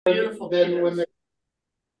Beautiful. Then when they...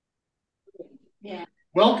 Yeah.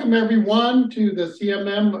 Welcome everyone to the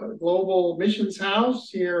CMM Global Missions House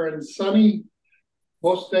here in sunny,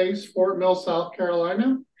 most days, Fort Mill, South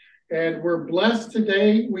Carolina. And we're blessed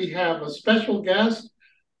today. We have a special guest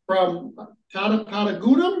from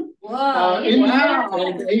Tadapatagudam, India,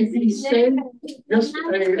 and AP State, just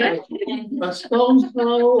a stone's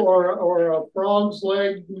throw or a frog's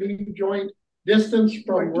leg knee joint distance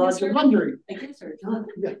from Rajahmundry.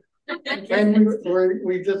 Yeah. And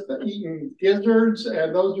we just eaten gizzards,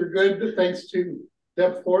 and those are good thanks to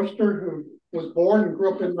Deb Forster, who was born and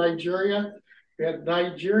grew up in Nigeria. We had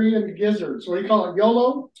Nigerian gizzards. What do you call it?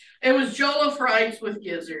 YOLO? It was Jolo fries with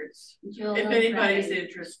gizzards. Jolo if anybody's fries.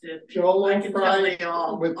 Interested. Jolo fries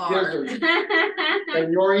with gizzards.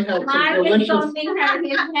 And Yori had some delicious... combing her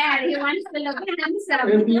his hair. He wants to look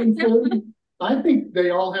handsome. I think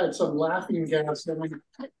they all had some laughing gas in them.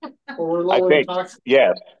 Or low intoxicated.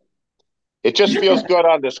 Yes. It just feels good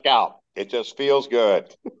on the scalp. It just feels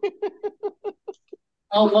good.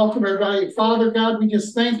 Oh, welcome everybody. Father God, we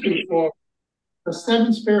just thank you for the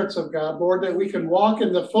seven spirits of God, Lord, that we can walk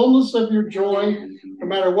in the fullness of your joy, no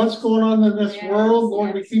matter what's going on in this world.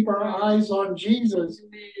 Lord, we keep our eyes on Jesus,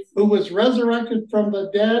 who was resurrected from the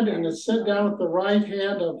dead and is set down at the right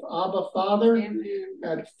hand of Abba Father,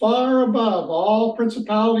 and far above all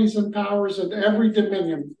principalities and powers and every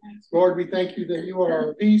dominion. Lord, we thank you that you are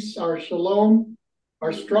our peace, our shalom,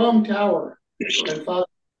 our strong tower. And Father,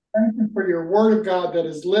 thank you for your word of God that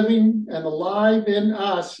is living and alive in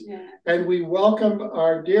us. Yeah. And we welcome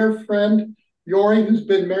our dear friend, Yori, who's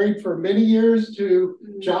been married for many years to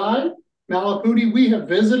Jai Mallipudi. We have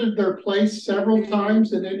visited their place several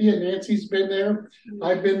times in India. Nancy's been there.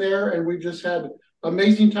 I've been there, and we've just had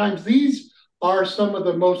amazing times. These are some of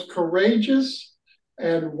the most courageous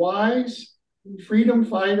and wise freedom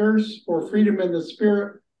fighters for freedom in the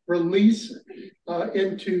spirit release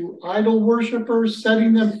into idol worshipers,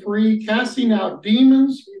 setting them free, casting out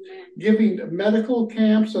demons, giving medical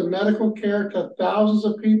camps and medical care to thousands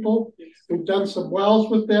of people. We've done some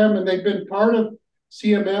wells with them, and they've been part of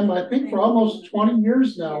CMM, I think, for almost 20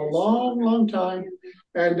 years now, a long, long time.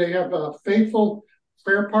 And they have faithful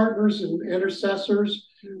prayer partners and intercessors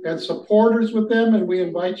and supporters with them. And we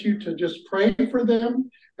invite you to just pray for them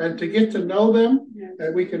and to get to know them.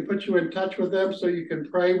 And we can put you in touch with them so you can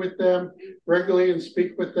pray with them regularly and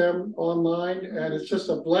speak with them online. And it's just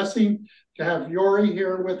a blessing to have Yori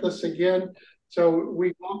here with us again. So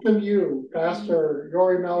we welcome you, Pastor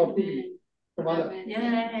Yori Mallipudi. Come on up.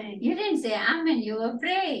 Yay. You didn't say amen, you were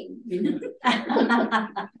praying.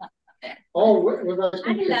 Oh, was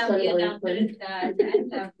I love you, Dr. Scott. I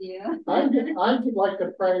love you. I would like to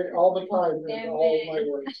pray all the time in all my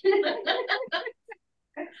words.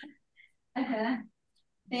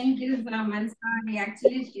 Thank you so much. Sorry,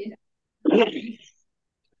 actually, she's...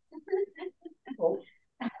 Hello,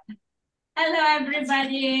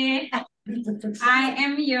 everybody. I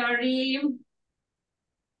am Yori.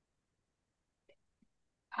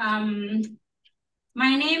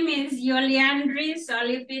 My name is Yori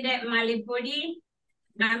Mallipudi.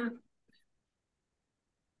 I'm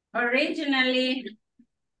originally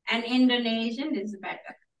an Indonesian. This is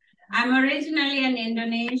better. I'm originally an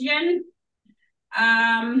Indonesian.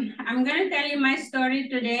 I'm going to tell you my story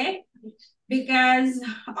today because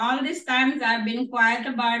all these times I've been quiet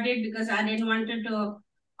about it because I didn't want to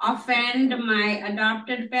offend my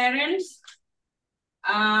adopted parents.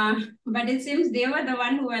 But it seems they were the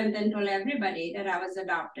one who went and told everybody that I was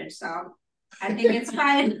adopted. So I think it's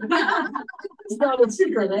fine. It's not a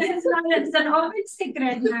secret. It's an open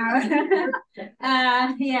secret now.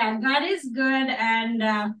 Yeah, God is good. And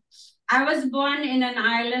I was born in an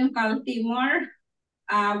island called Timor,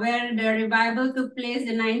 where the revival took place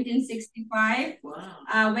in 1965,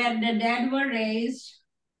 where the dead were raised.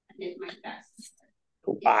 I did my best.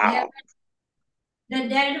 Wow. The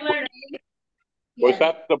dead were raised. Was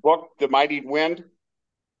that the book, The Mighty Wind?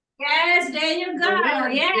 Yes, there you go.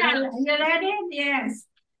 Yeah, you read it? Yes.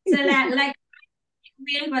 So like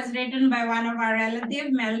Wind was written by one of our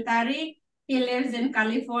relatives, Mel Tari. He lives in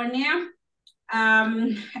California.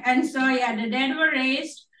 And so, yeah, the dead were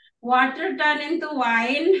raised. Water turned into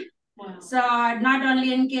wine. Wow. So not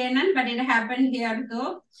only in Canaan, but it happened here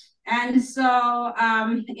too. And so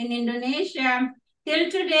in Indonesia,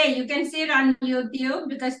 till today, you can see it on YouTube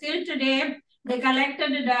because till today, they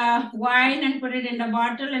collected the wine and put it in the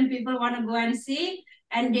bottle and people want to go and see.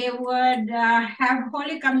 And they would have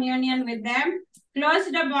Holy Communion with them, close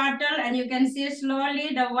the bottle, and you can see slowly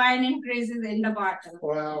the wine increases in the bottle.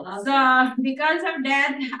 Wow. So because of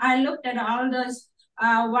that, I looked at all those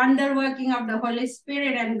wonder working of the Holy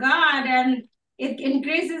Spirit and God, and it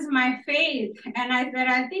increases my faith. And I said,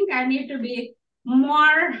 I think I need to be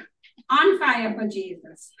more on fire for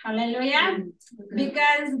Jesus. Hallelujah.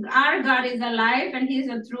 Because our God is alive and he's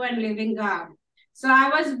a true and living God. So I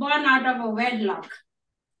was born out of a wedlock.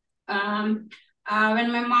 When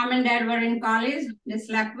my mom and dad were in college, they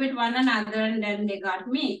slept with one another and then they got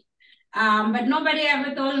me. But nobody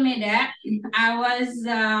ever told me that. I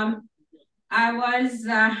was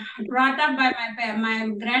brought up by my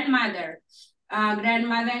grandmother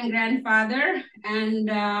and grandfather, and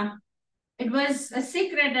it was a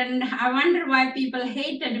secret, and I wonder why people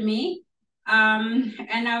hated me.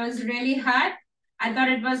 And I was really hurt. I thought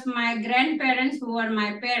it was my grandparents who were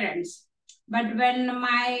my parents. But when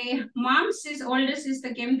my mom's older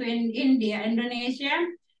sister came to Indonesia,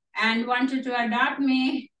 and wanted to adopt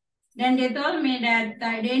me, then they told me that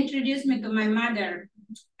they introduced me to my mother.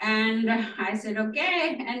 And I said,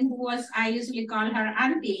 okay. And I usually call her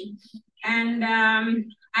auntie. And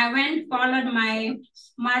I followed my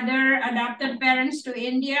mother adopted parents to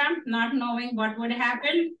India, not knowing what would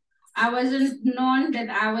happen. I wasn't known that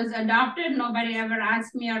I was adopted. Nobody ever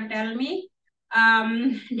asked me or tell me.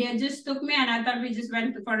 They just took me and I thought we just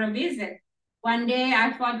went for a visit. One day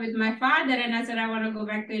I fought with my father and I said, I want to go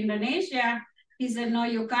back to Indonesia. He said, no,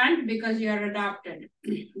 you can't because you're adopted.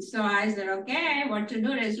 So I said, okay, what to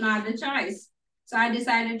do? There's no other choice. So I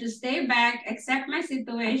decided to stay back, accept my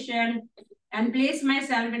situation, and place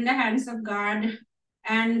myself in the hands of God.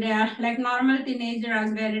 And like normal teenager, I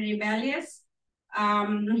was very rebellious.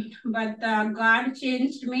 But God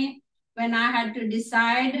changed me when I had to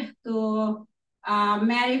decide to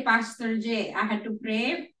marry Pastor J. I had to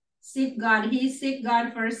pray, seek God. He seek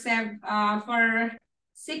God for 6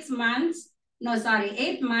 months. No, sorry,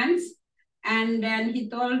 8 months. And then he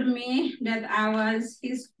told me that I was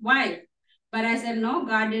his wife. But I said, no,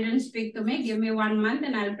 God didn't speak to me. Give me 1 month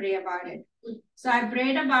and I'll pray about it. So I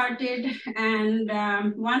prayed about it, and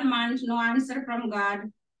 1 month, no answer from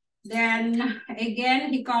God. Then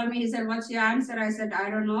again, he called me. He said, what's your answer? I said,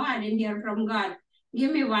 I don't know. I didn't hear from God.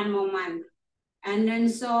 Give me 1 more month. And then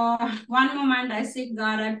so 1 more month, I seek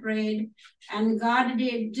God, I prayed. And God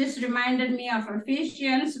just reminded me of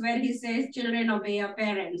Ephesians, where he says, children, obey your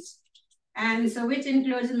parents. And so which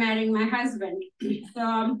includes marrying my husband.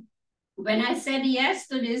 So when I said yes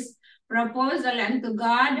to this proposal and to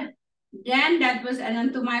God, then and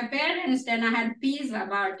then to my parents, then I had peace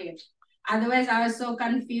about it. Otherwise, I was so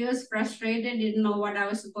confused, frustrated, didn't know what I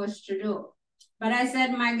was supposed to do. But I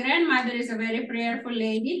said, my grandmother is a very prayerful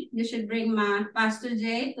lady. You should bring my Pastor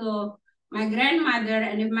J to my grandmother.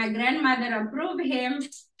 And if my grandmother approve him,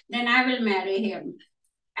 then I will marry him.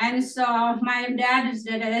 And so my dad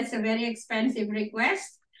said, that's a very expensive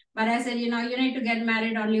request. But I said, you need to get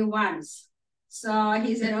married only once. So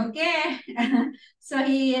he said, okay. So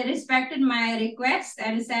he respected my request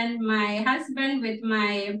and sent my husband with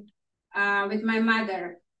my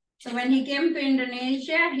mother. So when he came to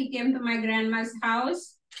Indonesia, he came to my grandma's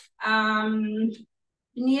house,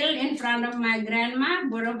 kneeled in front of my grandma,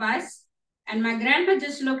 both of us. And my grandma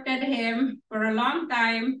just looked at him for a long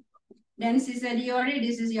time. Then she said, Yori,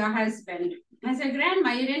 this is your husband. I said,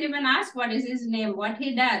 Grandma, you didn't even ask what is his name, what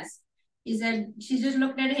he does. He said, she just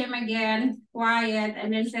looked at him again, quiet,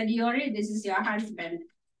 and then said, Yori, this is your husband.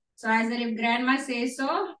 So I said, if Grandma says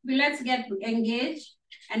so, let's get engaged.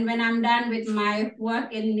 And when I'm done with my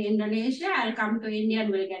work in Indonesia, I'll come to India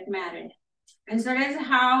and we'll get married. And so that's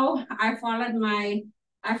how I followed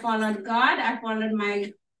God, I followed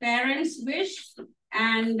my parents' wish,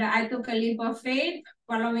 and I took a leap of faith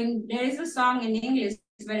following. There is a song in English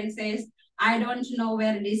where it says, I don't know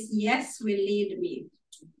where this yes will lead me.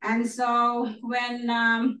 And so when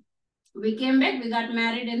we came back, we got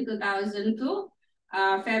married in 2002,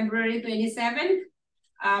 February 27th.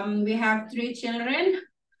 We have 3 children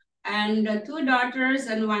and 2 daughters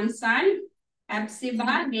and 1 son,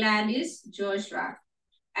 Hepzibah, Gladys, Joshua.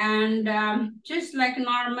 And just like a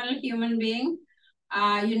normal human being,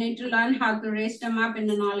 you need to learn how to raise them up in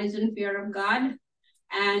the knowledge and fear of God.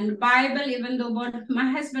 And Bible, even though both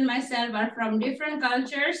my husband and myself are from different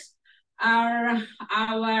cultures, our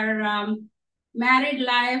married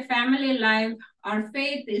life, family life, our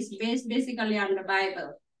faith is based basically on the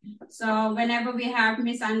Bible. So whenever we have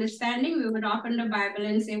misunderstanding, we would open the Bible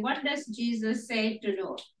and say, what does Jesus say to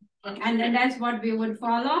do? And then that's what we would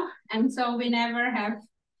follow. And so we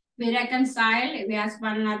reconcile, we ask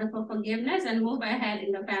one another for forgiveness and move ahead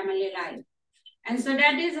in the family life. And so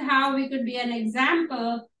that is how we could be an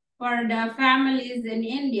example for the families in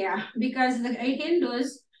India, because the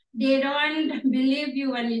Hindus, they don't believe you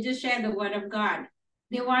when you just share the word of God.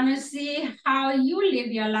 They want to see how you live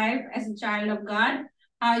your life as a child of God,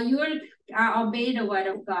 how you'll obey the word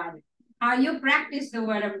of God, how you practice the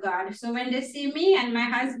word of God. So when they see me and my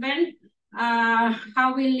husband,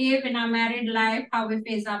 how we live in our married life, how we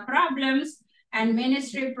face our problems and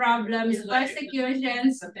ministry problems,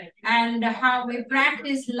 persecutions, and how we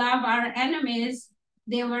practice love our enemies,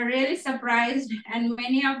 they were really surprised, and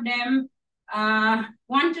many of them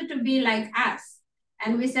wanted to be like us.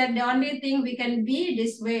 And we said the only thing we can be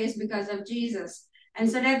this way is because of Jesus. And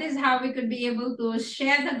so that is how we could be able to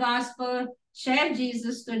share the gospel, share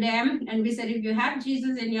Jesus to them. And we said, if you have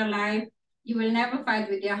Jesus in your life, you will never fight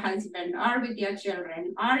with your husband or with your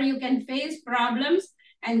children, or you can face problems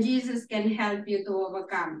and Jesus can help you to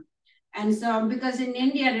overcome. And so because in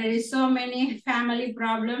India, there is so many family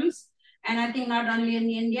problems. And I think not only in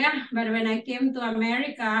India, but when I came to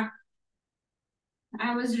America,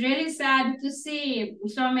 I was really sad to see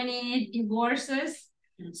so many divorces,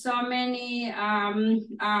 so many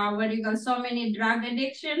so many drug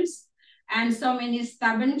addictions, and so many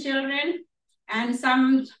stubborn children, and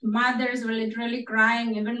some mothers were literally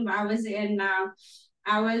crying. Even I was in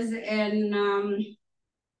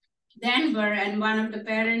Denver, and one of the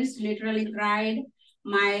parents literally cried,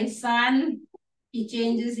 "My son, he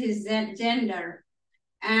changes his gender."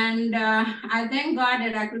 And I thank God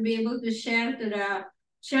that I could be able to share to the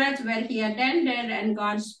church where he attended, and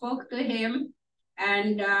God spoke to him,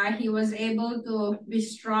 and he was able to be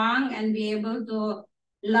strong and be able to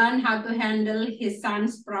learn how to handle his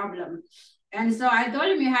son's problem. And so I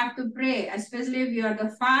told him, you have to pray, especially if you are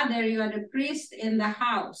the father, you are the priest in the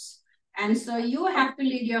house. And so you have to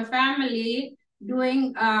lead your family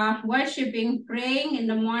doing worshiping, praying in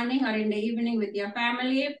the morning or in the evening with your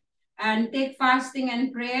family, and take fasting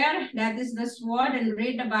and prayer. That is the sword, and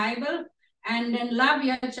read the Bible, and then love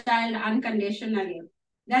your child unconditionally.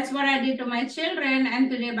 That's what I did to my children. And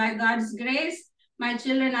today, by God's grace, my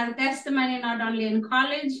children are testimony not only in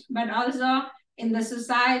college, but also in the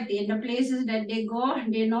society, in the places that they go.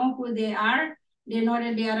 They know who they are. They know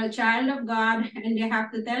that they are a child of God, and they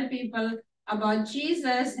have to tell people about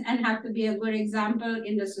Jesus and have to be a good example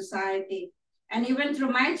in the society. And even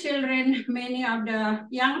through my children, many of the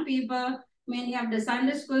young people, many of the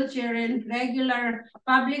Sunday school children, regular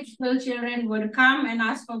public school children would come and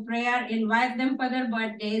ask for prayer, invite them for their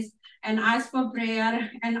birthdays and ask for prayer,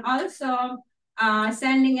 and also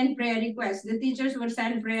sending in prayer requests. The teachers would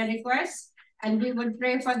send prayer requests and we would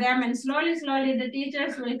pray for them, and slowly, the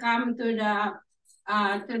teachers will come to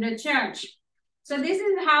the church. So this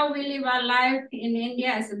is how we live our life in India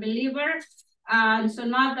as a believer. So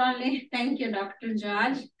not only, thank you, Dr.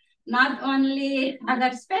 George, not only, I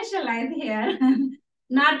got specialized here,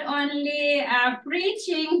 not only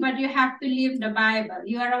preaching, but you have to live the Bible.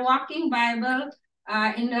 You are a walking Bible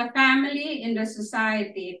in the family, in the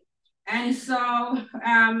society. And so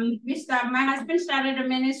my husband started a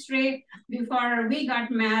ministry before we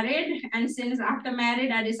got married. And since after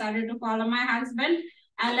married, I decided to follow my husband.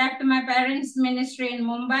 I left my parents' ministry in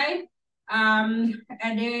Mumbai.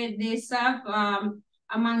 They serve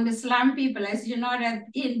among the slum people. As you know, that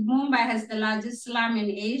in Mumbai has the largest slum in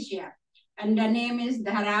Asia, and the name is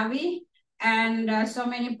Dharavi. And so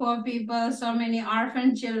many poor people, so many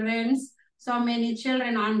orphan children, so many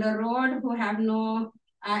children on the road who have no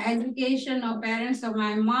education or parents. So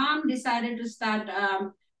my mom decided to start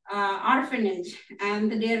orphanage,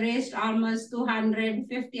 and they raised almost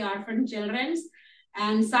 250 orphan children.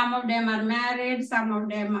 And some of them are married, some of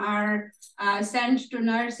them are sent to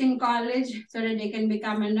nursing college so that they can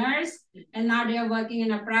become a nurse. And now they are working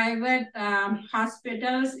in a private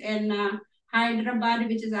hospitals in Hyderabad,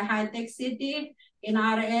 which is a high-tech city in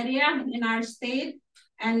our area, in our state.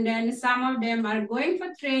 And then some of them are going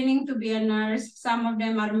for training to be a nurse. Some of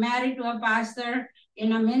them are married to a pastor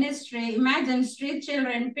in a ministry. Imagine street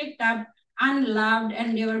children picked up, unloved,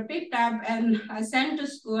 and they were picked up and sent to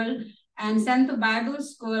school and sent to Bible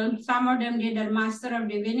school. Some of them did their Master of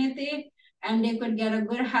Divinity, and they could get a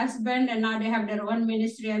good husband, and now they have their own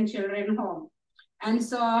ministry and children home. And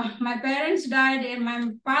so my parents died, and my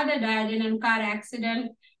father died in a car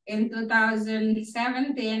accident in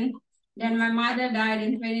 2017. Then my mother died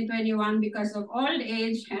in 2021 because of old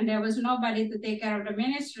age, and there was nobody to take care of the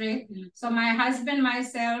ministry. So my husband,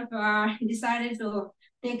 myself, decided to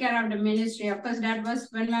take care of the ministry. Of course, that was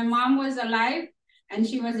when my mom was alive, and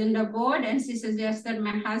she was in the board, and she suggested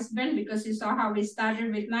my husband because she saw how we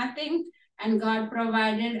started with nothing, and God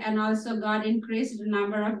provided, and also God increased the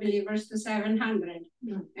number of believers to 700.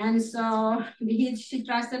 And so she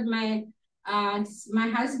trusted my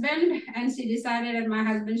husband, and she decided that my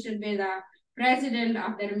husband should be the president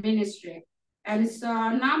of their ministry. And so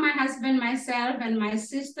now my husband, myself, and my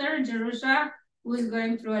sister, Jerusha, who is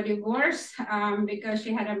going through a divorce because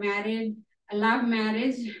she had a love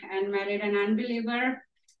marriage and married an unbeliever.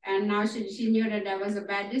 And now she knew that was a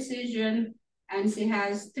bad decision. And she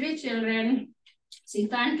has 3 children. She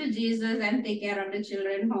turned to Jesus and take care of the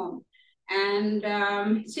children home. And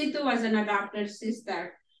she too was an adopted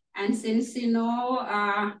sister. And since she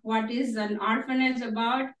know what is an orphanage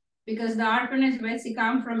about, because the orphanage where she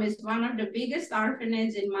come from is one of the biggest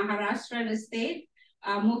orphanage in Maharashtra, the state,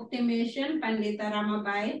 Mukti Mission, Pandita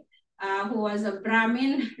Ramabai, who was a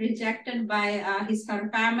Brahmin rejected by her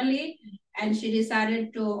family, and she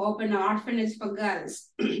decided to open an orphanage for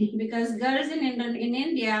girls because girls in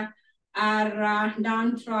India are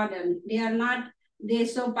downtrodden. They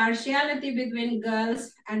show partiality between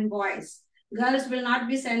girls and boys. Girls will not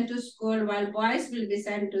be sent to school while boys will be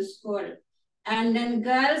sent to school. And then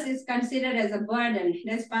girls is considered as a burden.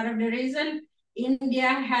 That's part of the reason India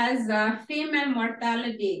has a female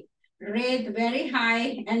mortality rate very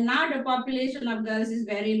high, and now the population of girls is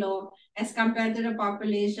very low as compared to the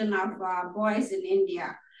population of boys in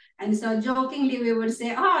India. And so jokingly we would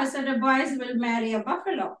say, oh, so the boys will marry a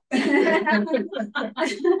buffalo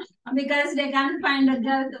because they can't find a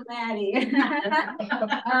girl to marry.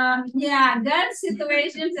 Yeah, girls'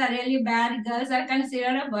 situations are really bad. Girls are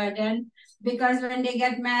considered a burden because when they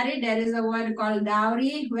get married, there is a word called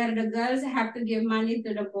dowry, where the girls have to give money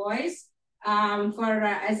to the boys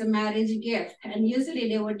as a marriage gift. And usually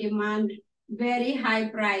they would demand very high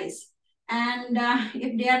price. And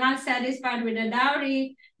if they are not satisfied with the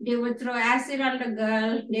dowry, they would throw acid on the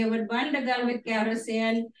girl, they would burn the girl with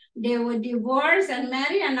kerosene, they would divorce and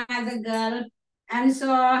marry another girl. And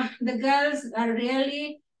so the girls are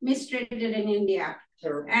really mistreated in India.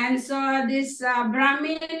 Sure. And so this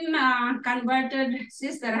Brahmin converted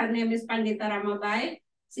sister, her name is Pandita Ramabai,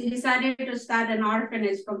 she decided to start an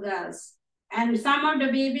orphanage for girls. And some of the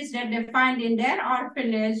babies that they find in their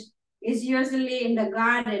orphanage is usually in the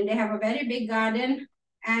garden. They have a very big garden,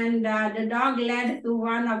 and the dog led to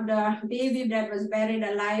one of the baby that was buried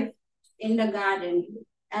alive in the garden.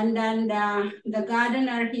 And then the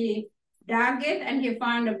gardener, he dug it and he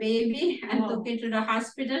found a baby and took it to the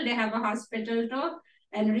hospital. They have a hospital too,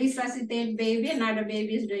 and resuscitate baby. And now the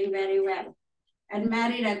baby is doing very well and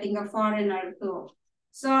married, I think, a foreigner too.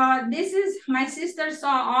 So this is, my sister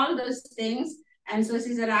saw all those things. And so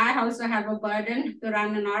she said, I also have a burden to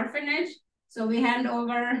run an orphanage. So we hand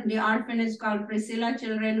over the orphanage called Priscilla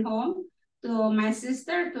Children Home to my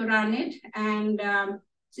sister to run it. And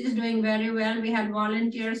she's doing very well. We had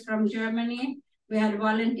volunteers from Germany. We had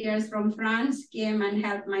volunteers from France came and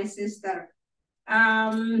helped my sister.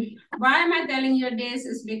 Why am I telling you this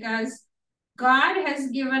is because God has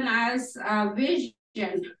given us a vision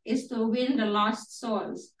is to win the lost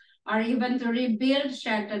souls or even to rebuild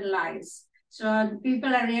shattered lives. So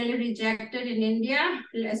people are really rejected in India.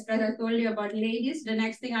 Especially I told you about ladies. The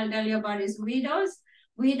next thing I'll tell you about is widows.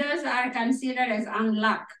 Widows are considered as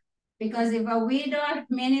unluck because if a widow,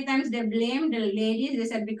 many times they blame the ladies. They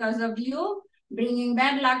said, because of you bringing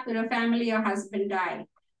bad luck to the family, your husband died.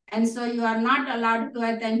 And so you are not allowed to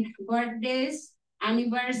attend birthdays,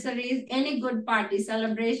 anniversaries, any good party,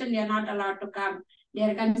 celebration, they're not allowed to come.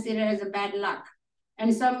 They're considered as a bad luck.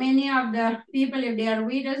 And so many of the people, if they are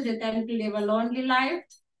widows, they tend to live a lonely life.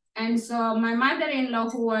 And so my mother-in-law,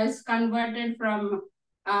 who was converted from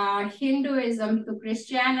Hinduism to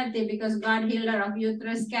Christianity because God healed her of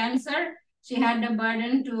uterus cancer, she had the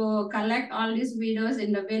burden to collect all these widows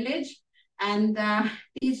in the village and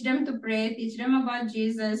teach them to pray, teach them about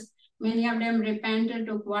Jesus. Many of them repented,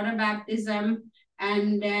 took water baptism,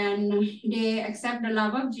 and then they accept the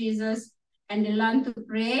love of Jesus and they learn to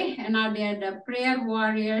pray, and now they're the prayer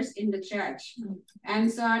warriors in the church.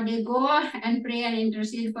 And so they go and pray and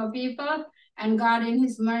intercede for people, and God in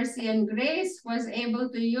his mercy and grace was able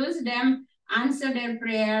to use them, answer their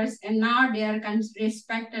prayers, and now they are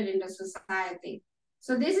respected in the society.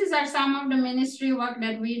 So this is some of the ministry work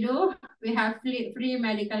that we do. We have free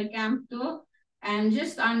medical camp too. And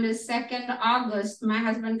just on the 2nd August, my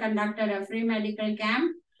husband conducted a free medical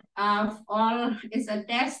camp. It's a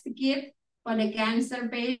test kit for the cancer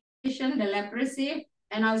patient, the leprosy,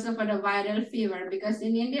 and also for the viral fever. Because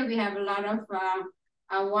in India, we have a lot of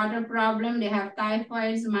water problem. They have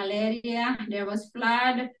typhoid, malaria, there was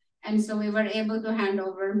flood. And so we were able to hand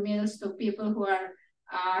over meals to people who are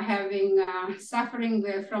suffering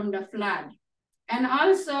from the flood. And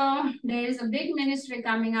also there is a big ministry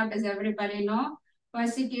coming up, as everybody know,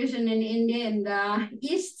 persecution in India, in the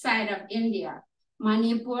east side of India,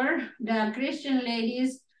 Manipur. The Christian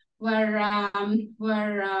ladies were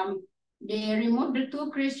They removed the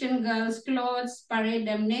two Christian girls' clothes, parade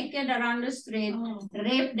them naked around the street,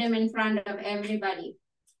 rape them in front of everybody.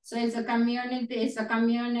 So it's a community, it's a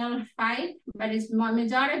communal fight, but it's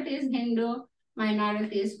majority is Hindu,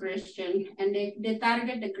 minority is Christian, and they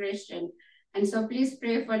target the Christian. And so please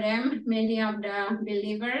pray for them. Many of the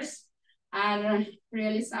believers are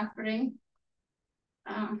really suffering.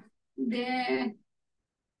 They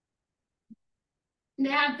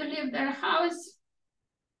have to leave their house.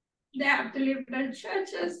 They have to leave their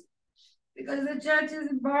churches because the church is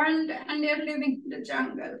burned and they're living in the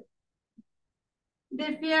jungle.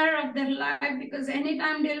 They fear of their life because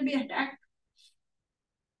anytime they'll be attacked.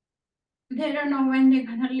 They don't know when they're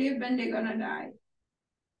gonna live, when they're gonna die.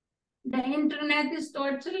 The internet is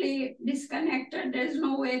totally disconnected. There's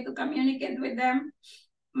no way to communicate with them.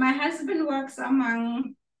 My husband works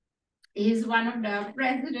he's one of the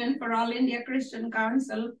president for All India Christian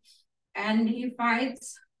Council, and he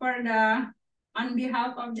fights on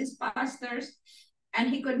behalf of these pastors. And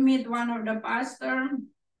he could meet one of the pastors.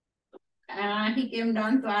 He came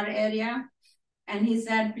down to our area and he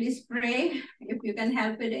said, please pray if you can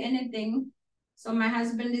help with anything. So my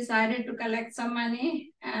husband decided to collect some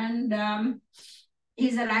money, and he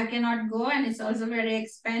said, I cannot go and it's also very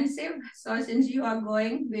expensive. So since you are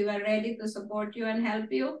going, we were ready to support you and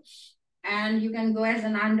help you. And you can go as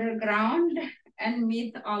an underground and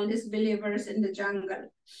meet all these believers in the jungle.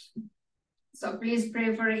 So please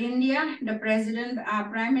pray for India. The president, our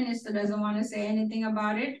prime minister doesn't want to say anything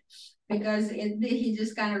about it because he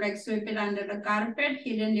just kind of like sweep it under the carpet.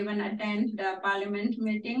 He didn't even attend the parliament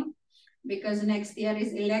meeting because next year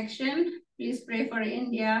is election. Please pray for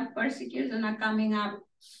India. Persecution are coming up.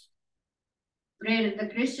 Pray that the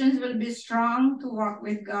Christians will be strong to walk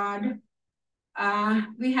with God.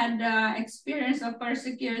 We had the experience of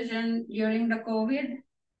persecution during the COVID.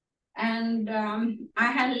 And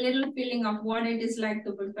I had a little feeling of what it is like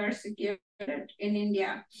to be persecuted in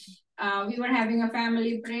India. We were having a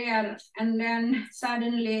family prayer, and then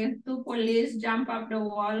suddenly two police jumped up the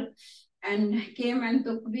wall and came and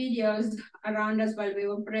took videos around us while we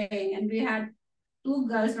were praying. And we had two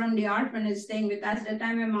girls from the orphanage staying with us. The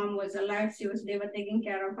time my mom was alive, they were taking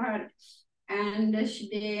care of her. And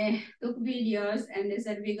they took videos and they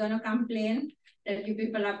said, we're going to complain that you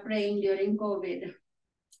people are praying during COVID.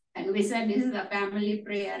 And we said, this is a family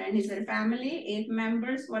prayer. And he said, family, 8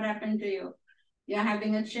 members, what happened to you? You're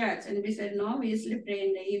having a church. And we said, no, we usually pray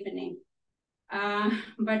in the evening.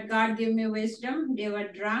 But God gave me wisdom. They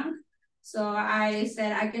were drunk. So I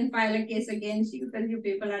said, I can file a case against you because you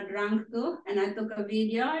people are drunk too. And I took a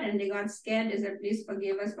video and they got scared. They said, please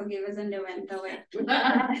forgive us. And they went away.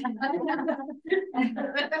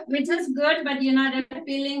 Which is good, but the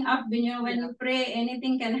feeling of, when you pray,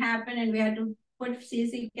 anything can happen. And we had to put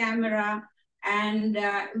CC camera, and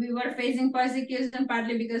we were facing persecution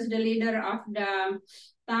partly because the leader of the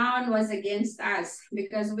town was against us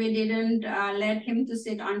because we didn't let him to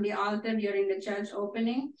sit on the altar during the church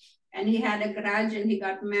opening, and he had a grudge and he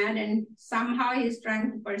got mad, and somehow he's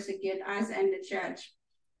trying to persecute us and the church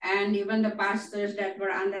and even the pastors that were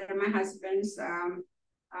under my husband's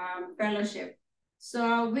fellowship.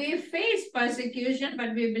 So we face persecution,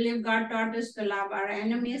 but we believe God taught us to love our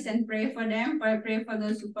enemies and pray for them, pray for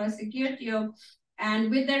those who persecute you.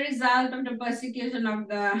 And with the result of the persecution of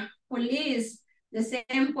the police, the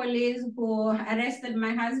same police who arrested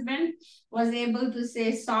my husband was able to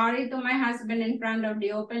say sorry to my husband in front of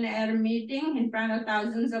the open air meeting, in front of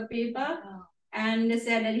thousands of people. Oh. And they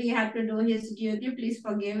said that he had to do his duty. Please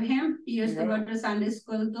forgive him. He used to go to Sunday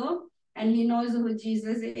school too, and he knows who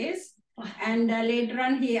Jesus is. And later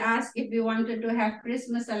on, he asked if we wanted to have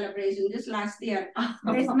Christmas celebration just last year.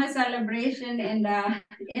 Christmas celebration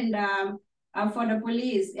for the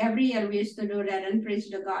police. Every year we used to do that and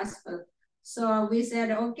preach the gospel. So we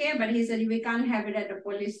said, okay, but he said, we can't have it at the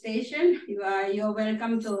police station. You're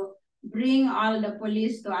welcome to bring all the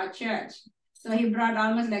police to our church. So he brought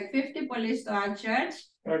almost like 50 police to our church.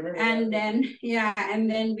 And then, we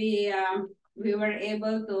were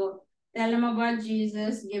able to tell them about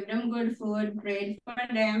Jesus, give them good food, prayed for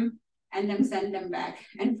them, and then send them back.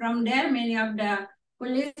 And from there, many of the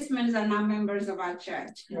policemen are now members of our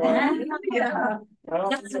church. Wow. Yeah.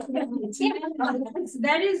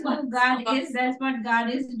 That is who God is. That's what God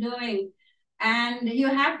is doing. And you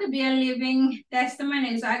have to be a living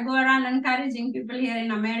testimony. So I go around encouraging people here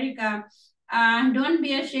in America. Don't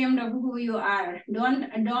be ashamed of who you are.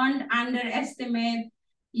 Don't underestimate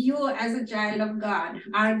you as a child of God.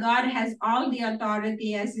 Our God has all the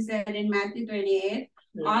authority, as he said in Matthew 28.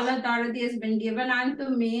 Yes. All authority has been given unto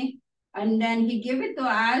me. And then he gave it to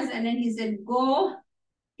us. And then he said, go,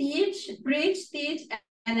 teach, preach, teach,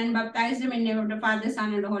 and then baptize them in the name of the Father,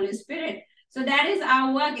 Son, and the Holy Spirit. So that is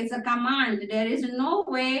our work. It's a command. There is no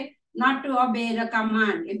way not to obey the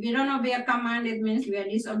command. If we don't obey a command, it means we are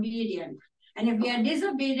disobedient. And if we are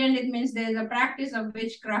disobedient, it means there is a practice of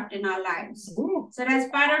witchcraft in our lives. Ooh. So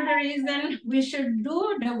that's part of the reason we should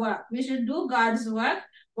do the work. We should do God's work.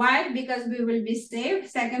 Why? Because we will be saved.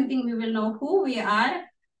 Second thing, we will know who we are.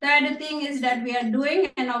 Third thing is that we are doing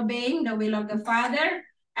and obeying the will of the Father.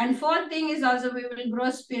 And fourth thing is also we will grow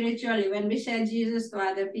spiritually when we share Jesus to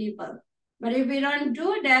other people. But if we don't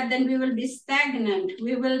do that, then we will be stagnant.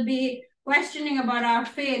 We will be questioning about our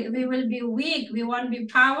faith. We will be weak. We won't be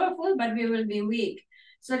powerful, but we will be weak.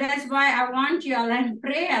 So that's why I want you all, and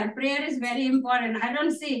prayer. Prayer is very important. I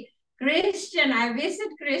don't see Christian, I visit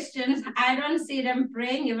Christians, I don't see them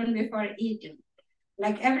praying even before eating.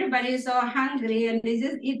 Like everybody is so hungry and they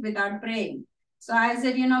just eat without praying. So I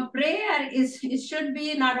said, prayer it should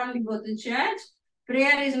be not only go to church.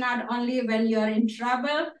 Prayer is not only when you're in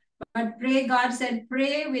trouble, but pray, God said,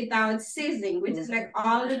 pray without ceasing, which is like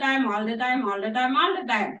all the time, all the time, all the time, all the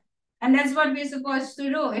time. And that's what we're supposed to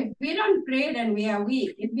do. If we don't pray, then we are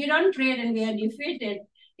weak. If we don't pray, then we are defeated.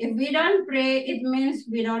 If we don't pray, it means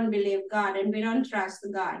we don't believe God and we don't trust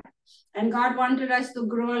God. And God wanted us to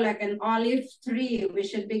grow like an olive tree. We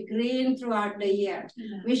should be green throughout the year.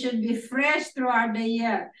 We should be fresh throughout the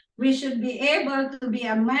year. We should be able to be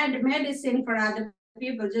a medicine for other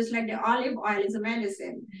people, just like the olive oil is a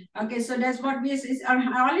medicine. Okay, so that's what we see.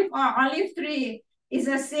 Olive tree is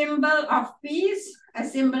a symbol of peace, a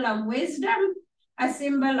symbol of wisdom, a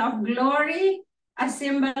symbol of glory, a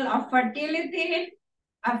symbol of fertility,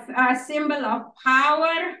 a symbol of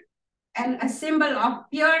power, and a symbol of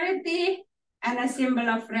purity, and a symbol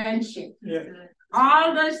of friendship. Yeah.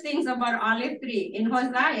 All those things about olive tree. In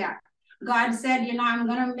Hosea, God said, I'm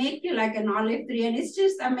going to make you like an olive tree. And it's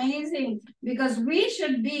just amazing because we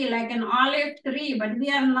should be like an olive tree, but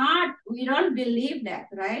we are not. We don't believe that,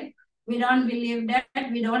 right? We don't believe that.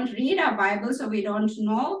 We don't read our Bible, so we don't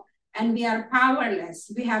know. And we are powerless.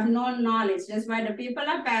 We have no knowledge. That's why the people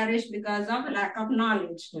are perished because of lack of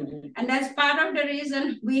knowledge. Mm-hmm. And that's part of the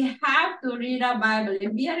reason we have to read our Bible.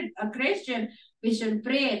 If we are a Christian, we should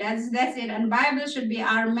pray. That's it. And Bible should be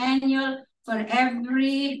our manual for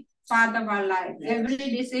every part of our life. Yes. Every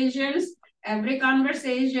decisions, every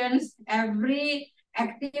conversations, every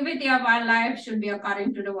activity of our life should be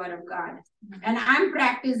according to the word of God. And I'm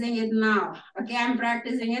practicing it now. Okay, I'm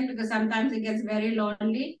practicing it because sometimes it gets very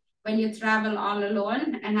lonely when you travel all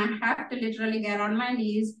alone, and I have to literally get on my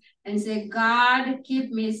knees and say, God,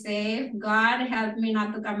 keep me safe. God, help me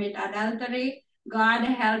not to commit adultery. God,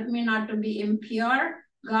 help me not to be impure.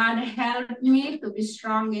 God, help me to be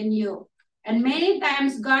strong in you. And many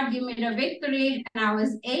times God gave me the victory, and I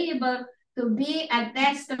was able to be a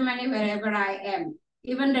testimony wherever I am.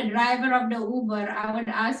 Even the driver of the Uber, I would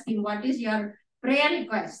ask him, what is your prayer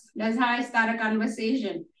request? That's how I start a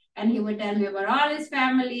conversation. And he would tell me about all his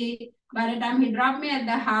family. By the time he dropped me at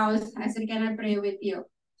the house, I said, can I pray with you?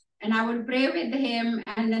 And I would pray with him.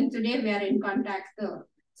 And then today we are in contact too.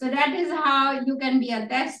 So that is how you can be a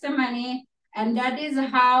testimony. And that is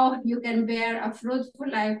how you can bear a fruitful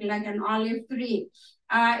life like an olive tree.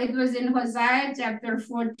 It was in Hosea chapter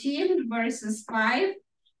 14, verses 5.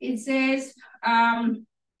 It says,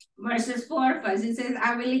 verses 4 first. It says,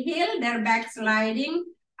 I will heal their backsliding.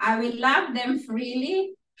 I will love them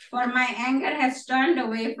freely. For my anger has turned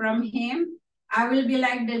away from him. I will be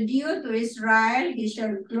like the dew to Israel. He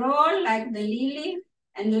shall grow like the lily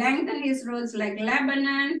and lengthen his roots like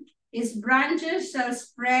Lebanon. His branches shall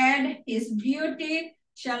spread. His beauty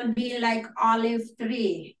shall be like olive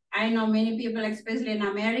tree. I know many people, especially in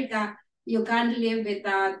America, you can't live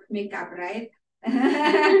without makeup, right?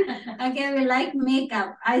 Okay, we like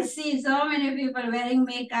makeup. I see so many people wearing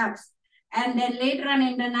makeups. And then later on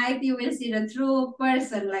in the night, you will see the true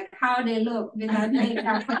person, like how they look without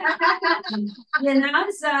makeup. So,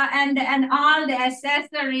 and all the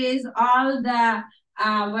accessories, all the,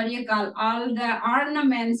 all the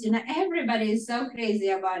ornaments, everybody is so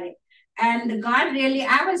crazy about it. And God really,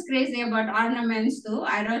 I was crazy about ornaments too.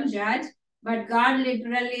 I don't judge, but God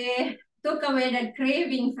literally took away that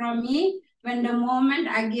craving from me when the moment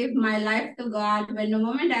I give my life to God, when the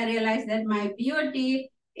moment I realized that my beauty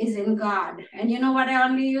is in God. And you know what I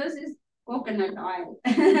only use is coconut oil.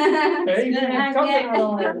 Coconut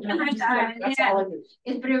oil. Yeah.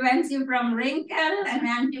 It prevents you from wrinkle and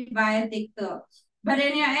antibiotic too. But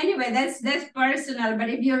anyway, that's personal. But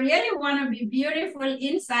if you really want to be beautiful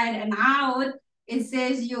inside and out, it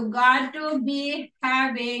says you got to be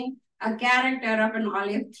having a character of an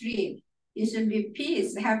olive tree. You should be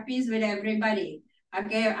peace, have peace with everybody.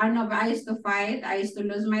 Okay, I know I used to fight. I used to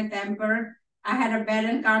lose my temper. I had a bad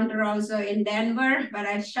encounter also in Denver, but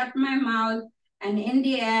I shut my mouth. And in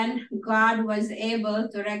the end, God was able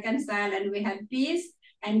to reconcile and we had peace.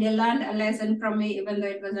 And they learned a lesson from me, even though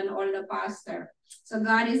it was an older pastor. So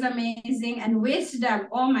God is amazing. And wisdom,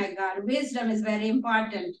 oh my God, wisdom is very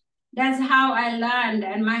important. That's how I learned.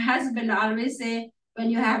 And my husband always say, when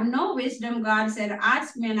you have no wisdom, God said,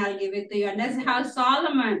 ask me and I'll give it to you. And that's how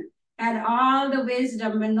Solomon had all the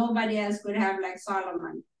wisdom when nobody else could have like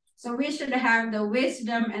Solomon. So we should have the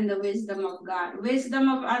wisdom and the wisdom of God. Wisdom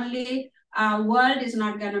of only world is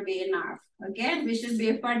not going to be enough. Okay, we should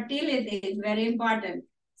be fertility is very important.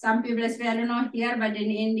 Some people, especially I don't know here, but in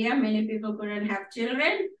India, many people couldn't have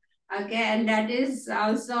children. Okay, and that is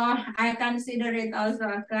also, I consider it also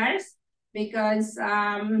a curse because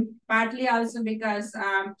partly also because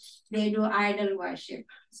they do idol worship.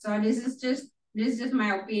 So this is just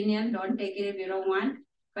my opinion. Don't take it if you don't want,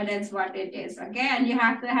 but that's what it is. Okay, and you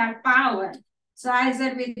have to have power. So I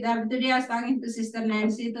said today I was talking to Sister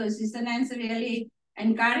Nancy. So Sister Nancy really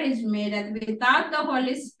encouraged me that without the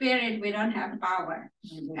Holy Spirit, we don't have power.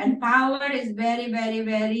 Mm-hmm. And power is very, very,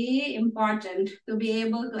 very important. To be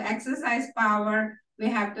able to exercise power, we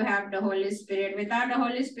have to have the Holy Spirit. Without the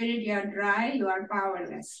Holy Spirit, you are dry, you are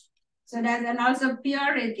powerless. So that's, and also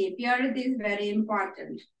purity. Purity is very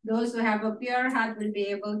important. Those who have a pure heart will be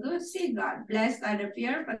able to see God. Blessed are the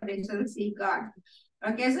pure, for they shall see God.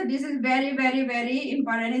 Okay, so this is very, very, very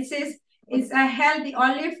important. It says it's a healthy,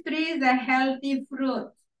 olive tree is a healthy fruit.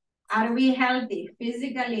 Are we healthy?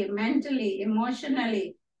 Physically, mentally,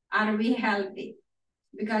 emotionally, are we healthy?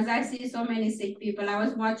 Because I see so many sick people. I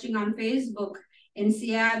was watching on Facebook in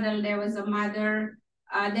Seattle, there was a mother,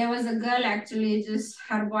 there was a girl actually, just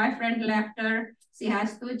her boyfriend left her. She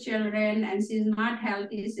has 2 children and she's not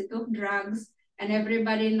healthy. She took drugs and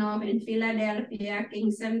everybody knows in Philadelphia,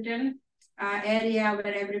 Kingston, area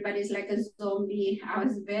where everybody's like a zombie. I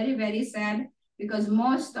was very, very sad because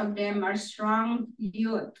most of them are strong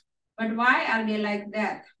youth. But why are they like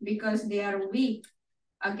that? Because they are weak.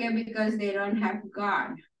 Okay, because they don't have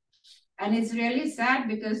God. And it's really sad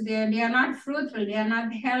because they are not fruitful, they are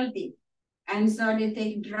not healthy. And so they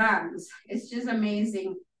take drugs. It's just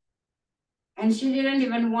amazing. And she didn't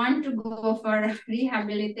even want to go for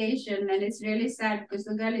rehabilitation. And it's really sad because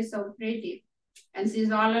the girl is so pretty. And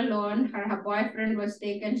she's all alone. Her boyfriend was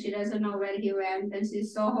taken. She doesn't know where he went. And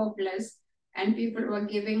she's so hopeless. And people were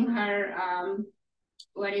giving her,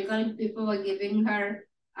 people were giving her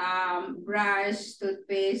brush,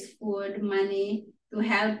 toothpaste, food, money to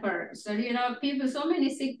help her. So, people, so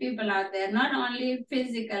many sick people out there, not only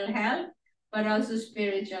physical health, but also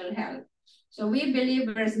spiritual health. So we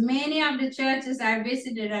believers, many of the churches I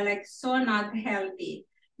visited are like so not healthy.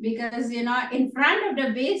 Because, in front of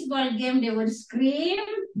the baseball game, they would scream.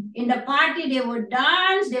 In the party, they would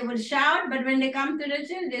dance, they would shout. But when they come to the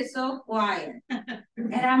church, they're so quiet.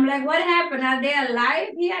 And I'm like, what happened? Are they alive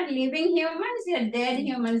here, living humans? They're dead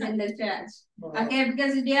humans in the church. Okay,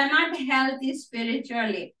 because they are not healthy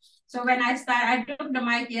spiritually. So when I took the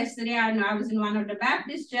mic yesterday, I was in one of the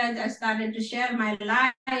Baptist church. I started to share my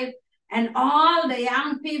life. And all the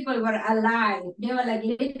young people were alive. They were like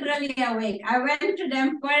literally awake. I went to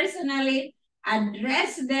them personally,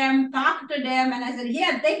 addressed them, talked to them, and I said,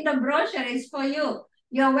 here, take the brochure, it's for you.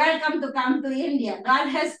 You're welcome to come to India. God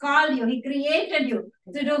has called you. He created you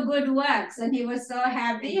to do good works. And he was so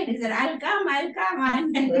happy. And he said, I'll come.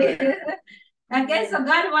 Okay, so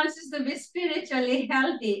God wants us to be spiritually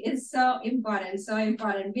healthy. It's so important, so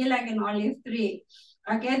important. Be like an olive tree.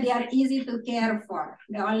 Okay, they are easy to care for.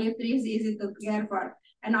 The olive tree is easy to care for.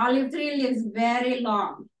 An olive tree lives very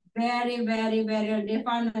long. Very, very, very. They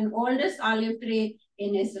found an oldest olive tree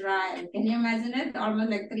in Israel. Can you imagine it? Almost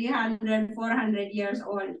like 300, 400 years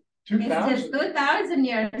old. 2000. It's just 2,000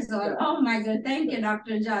 years old. Oh my God. Thank you,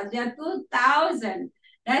 Dr. Josh. They are 2,000.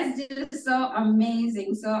 That's just so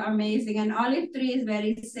amazing. So amazing. An olive tree is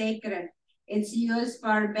very sacred. It's used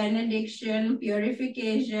for benediction,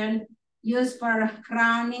 purification, used for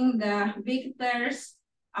crowning the victors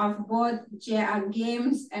of both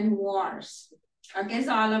games and wars. Okay,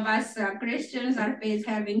 so all of us Christians are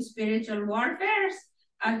having spiritual warfare.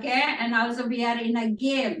 Okay, and also we are in a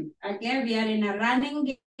game. Okay, we are in a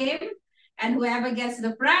running game, and whoever gets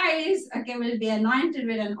the prize, okay, will be anointed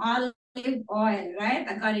with an olive oil, right?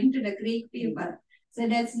 According to the Greek people. So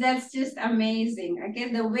that's just amazing.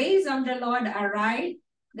 Okay, the ways of the Lord are right.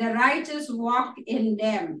 The righteous walk in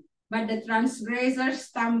them, but the transgressors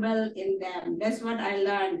stumble in them. That's what I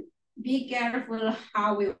learned. Be careful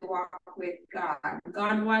how we walk with God.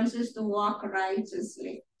 God wants us to walk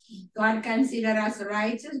righteously. God consider us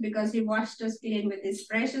righteous because he washed us clean with his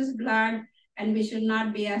precious blood, and we should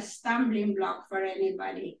not be a stumbling block for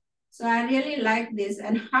anybody. So I really like this,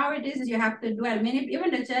 and how it is you have to dwell.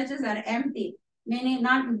 Even the churches are empty. Many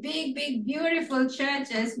not big, beautiful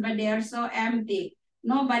churches, but they are so empty.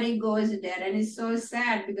 Nobody goes there, and it's so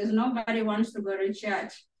sad because nobody wants to go to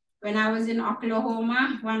church. When I was in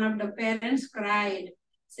Oklahoma, one of the parents cried,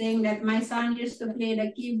 saying that my son used to play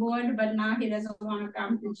the keyboard, but now he doesn't want to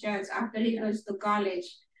come to church after he goes to college.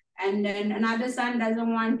 And then another son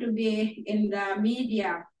doesn't want to be in the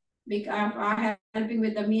media because of helping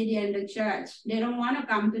with the media in the church. They don't want to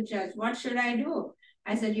come to church. What should I do?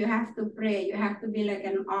 I said, you have to pray. You have to be like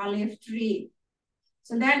an olive tree.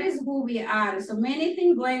 So that is who we are. So many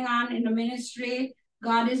things going on in the ministry.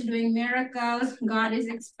 God is doing miracles. God is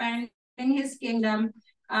expanding his kingdom.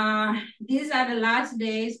 These are the last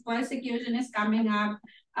days. Persecution is coming up.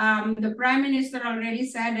 The Prime Minister already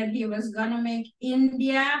said that he was going to make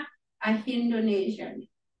India a Hindu nation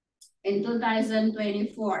in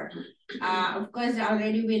 2024. Of course,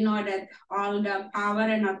 already we know that all the power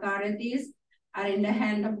and authorities are in the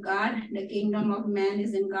hand of God. The kingdom of man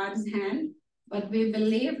is in God's hand. But we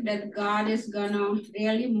believe that God is going to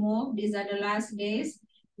really move. These are the last days.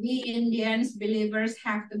 We Indians, believers,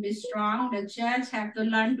 have to be strong. The church have to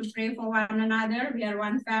learn to pray for one another. We are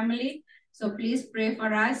one family. So please pray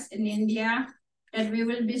for us in India that we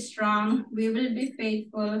will be strong, we will be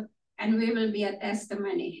faithful, and we will be a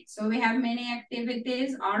testimony. So we have many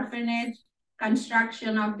activities, orphanage,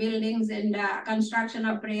 construction of buildings, and construction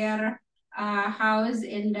of prayer house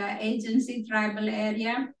in the agency tribal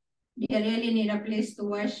area. They really need a place to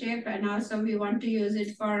worship, and also we want to use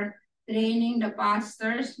it for training the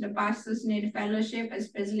pastors. The pastors need fellowship,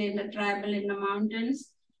 especially in the tribal in the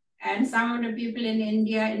mountains. And some of the people in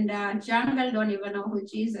India in the jungle don't even know who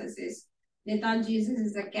Jesus is. They thought Jesus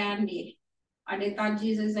is a candy, or they thought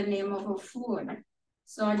Jesus is the name of a food.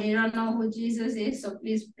 So they don't know who Jesus is. So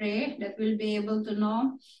please pray that we'll be able to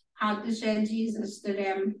know how to share Jesus to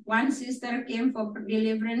them. One sister came for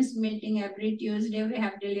deliverance meeting every Tuesday. We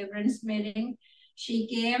have deliverance meeting. She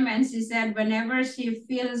came and she said whenever she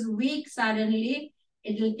feels weak suddenly,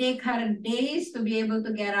 it will take her days to be able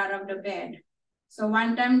to get out of the bed. So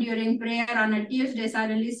one time during prayer on a Tuesday,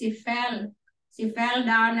 suddenly she fell. She fell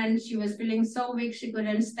down and she was feeling so weak she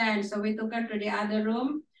couldn't stand. So we took her to the other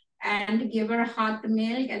room and gave her hot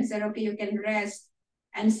milk and said, okay, you can rest.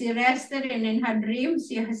 And she rested, and in her dream,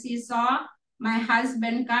 she saw my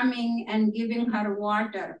husband coming and giving her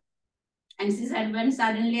water. And she said, when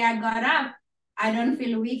suddenly I got up, I don't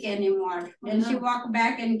feel weak anymore. Then she walked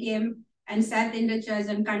back and came and sat in the church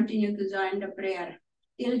and continued to join the prayer.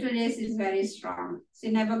 Till today, she's very strong.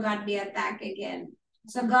 She never got the attack again.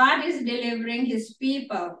 So God is delivering his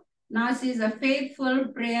people. Now she's a faithful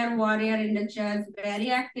prayer warrior in the church,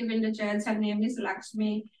 very active in the church. Her name is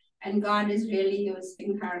Lakshmi, and God is really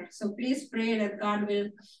using her. So please pray that God will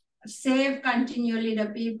save continually the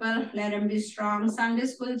people, let them be strong. Sunday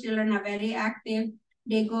school children are very active.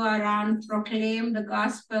 They go around, proclaim the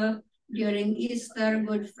gospel during Easter,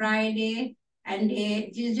 Good Friday, and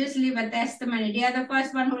they just leave a testimony. They are the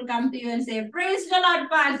first one who will come to you and say, praise the Lord,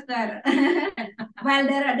 Pastor. Well,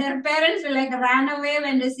 their parents will like run away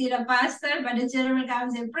when they see the pastor, but the children will come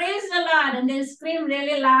and say, praise the Lord, and they'll scream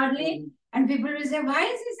really loudly. And people will say, why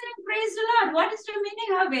is he saying praise the Lord? What is the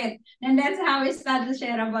meaning of it? And that's how we start to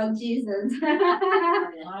share about Jesus.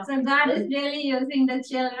 So God is really using the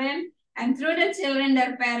children. And through the children,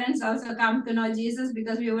 their parents also come to know Jesus,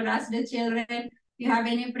 because we would ask the children, you have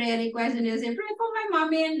any prayer requests? And they'll say, pray for my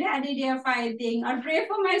mommy and daddy, they are fighting. Or pray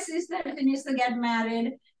for my sister if she needs to get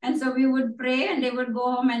married. And so we would pray, and they would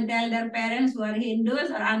go home and tell their parents who are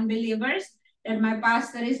Hindus or unbelievers that my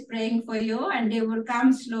pastor is praying for you, and they will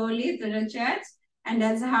come slowly to the church, and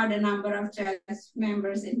that's how the number of church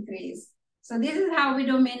members increase. So this is how we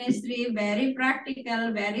do ministry, very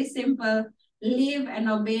practical, very simple. Live and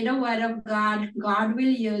obey the word of God. God will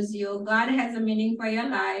use you. God has a meaning for your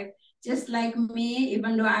life. Just like me,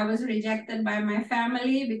 even though I was rejected by my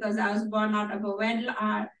family because I was born out of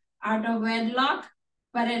wedlock,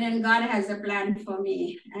 but then God has a plan for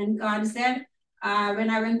me. And God said,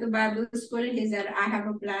 when I went to Bible school, he said, I have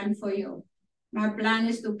a plan for you. My plan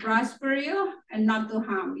is to prosper you and not to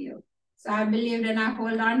harm you. So I believe that I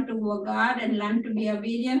hold on to God and learn to be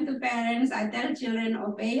obedient to parents. I tell children,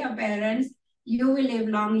 obey your parents. You will live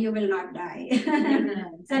long, you will not die.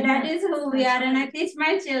 So that is who we are. And I teach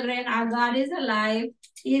my children, our God is alive.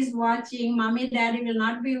 He is watching. Mommy, daddy will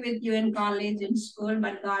not be with you in college, in school,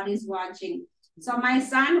 but God is watching. So my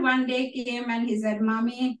son one day came and he said,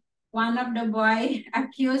 Mommy, one of the boy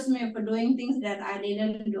accused me for doing things that I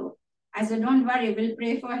didn't do. I said, don't worry, we'll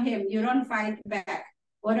pray for him. You don't fight back.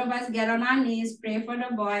 Both of us get on our knees, pray for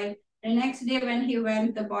the boy. The next day when he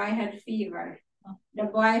went, the boy had fever. The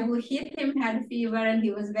boy who hit him had fever and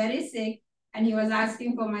he was very sick. And he was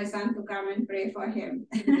asking for my son to come and pray for him.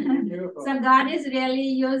 So God is really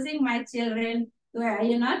using my children to,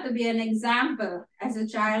 to be an example as a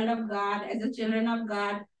child of God, as a children of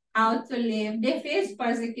God, how to live. They face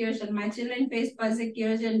persecution. My children face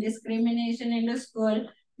persecution, discrimination in the school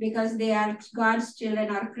because they are God's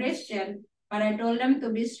children or Christian. But I told them to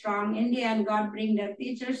be strong. In the end, God bring their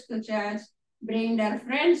teachers to church, bring their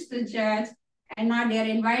friends to church, and now they're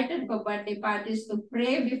invited for birthday parties to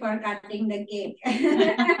pray before cutting the cake.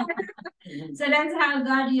 So that's how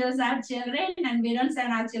God uses our children, and we don't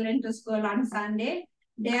send our children to school on Sunday.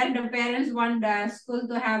 There, the parents want the school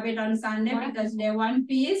to have it on Sunday because they want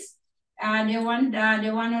peace. They want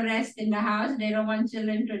to rest in the house. They don't want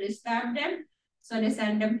children to disturb them. So they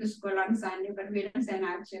send them to school on Sunday, but we don't send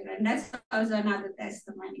our children. That's also another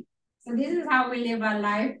testimony. So this is how we live our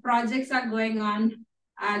life. Projects are going on.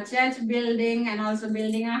 Church building and also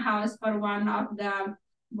building a house for one of the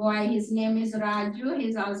boy. His name is Raju.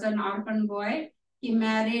 He's also an orphan boy. He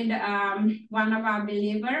married one of our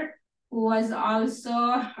believer who was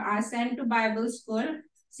also sent to Bible school.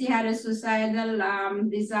 She had a suicidal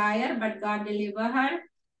desire, but God delivered her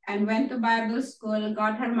and went to Bible school,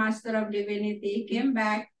 got her Master of Divinity, came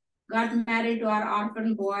back, got married to our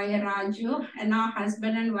orphan boy, Raju, and now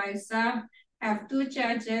husband and wife serve, have 2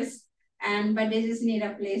 churches, but they just need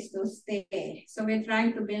a place to stay. So we're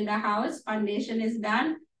trying to build a house. Foundation is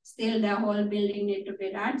done. Still the whole building need to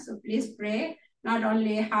be done. So please pray, not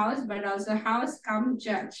only a house, but also house come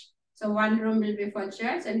church. So one room will be for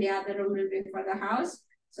church and the other room will be for the house.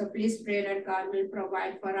 So please pray that God will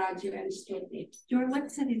provide for Raju and Stuti. Yori, what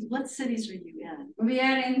cities are you in? We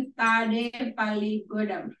are in Tade,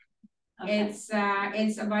 Palligudam. Okay.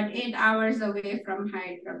 It's about 8 hours away from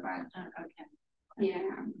Hyderabad. Okay.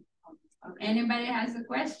 Yeah. Okay. Anybody has a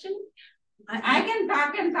question? I can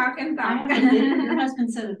talk and talk and talk. Your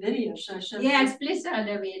husband said a video, so I should. Yes, please show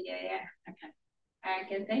the video. Yeah. Okay.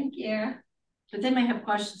 Okay, thank you. But they may have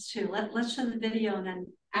questions too. Let's show the video and then.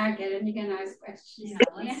 Okay, then you can ask questions.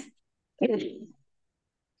 Yeah.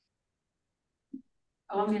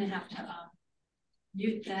 Oh, I'm gonna have to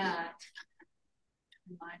mute that.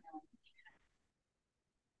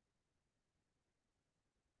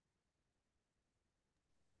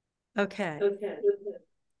 Okay.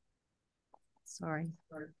 Sorry.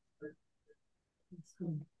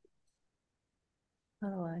 How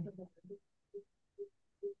do I?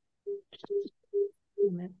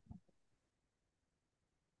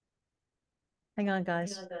 Hang on,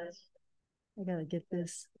 guys. I gotta get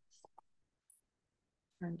this.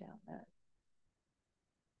 Turn down that.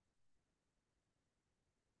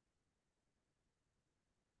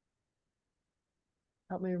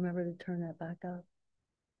 Help me remember to turn that back up.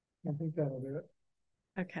 I think that'll do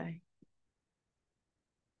it. Okay.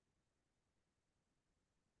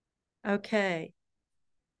 Okay.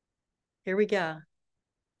 Here we go.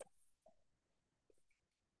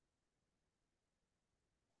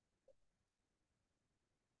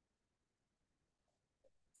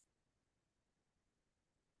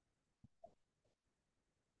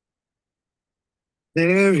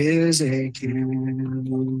 There is a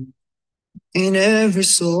candle in every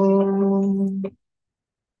soul,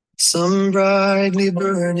 some brightly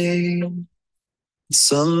burning,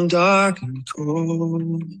 some dark and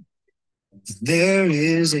cold. There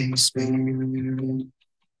is a spirit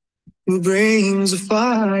who brings a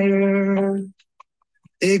fire,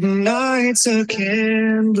 ignites a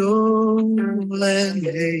candle, and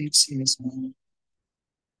makes his mark.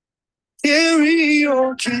 Carry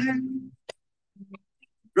your candle.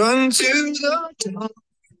 Run to the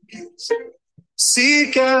darkness,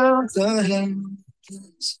 seek out the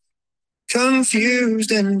heavens,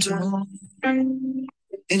 confused and torn,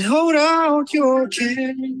 and hold out your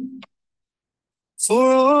candle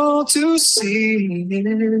for all to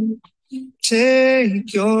see.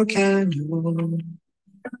 Take your candle,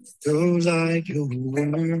 go light your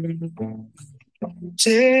world.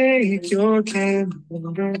 Take your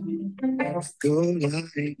candle, go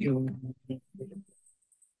light your world.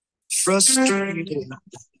 Frustrated,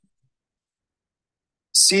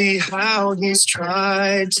 see how he's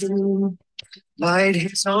tried to light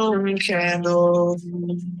his own candle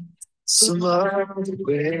some other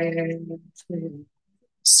way.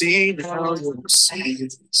 See now your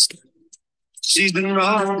sister, she's been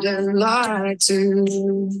robbed and lied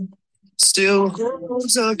to, still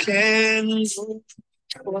holds a candle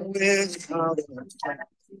without a flame.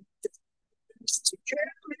 to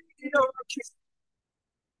carry your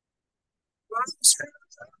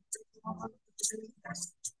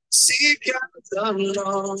seek out the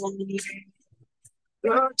lonely,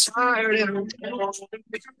 the tired and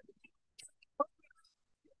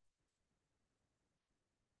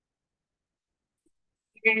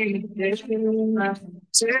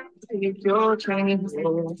take your time,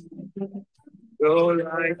 go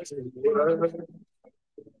like the world.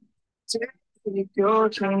 Take your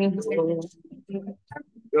time,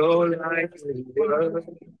 go like the world.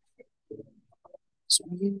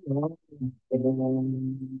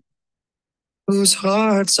 Whose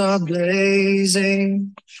hearts are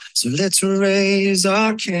blazing. So let's raise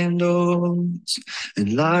our candles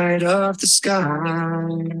and light up the sky.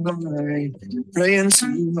 Praying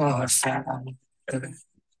to our Father.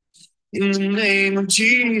 In the name of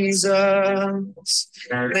Jesus,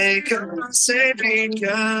 make us a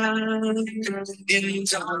beacon in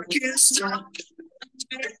darkest times.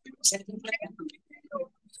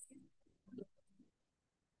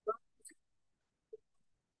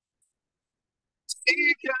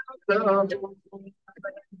 Seek out the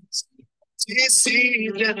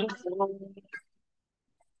deceive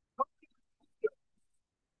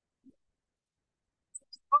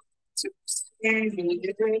and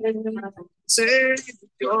say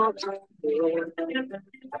your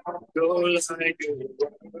go like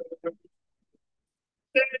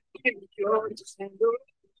your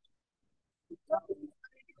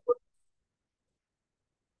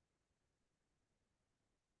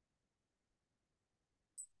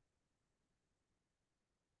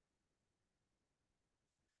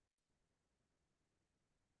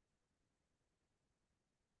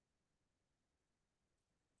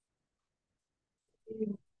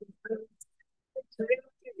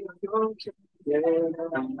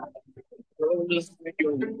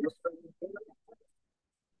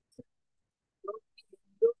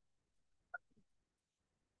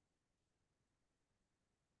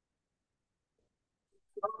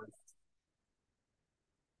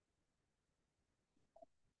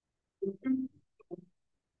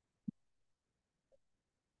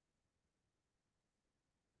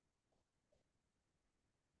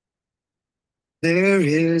There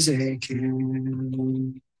is a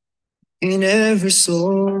candle in every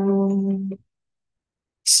soul,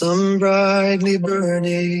 some brightly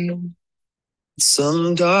burning,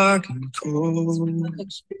 some dark and cold.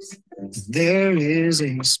 There is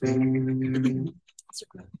a spirit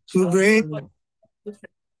who brings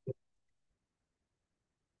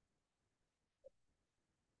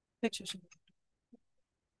Pictures.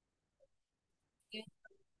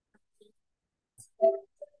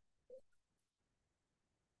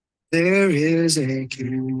 there is a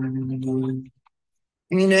candle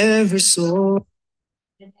in every soul.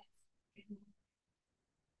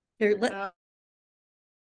 Here, let,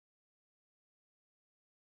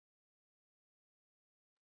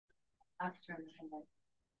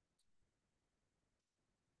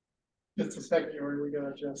 Just a second, Yori, we gotta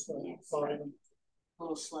adjust that. Yes. Volume. A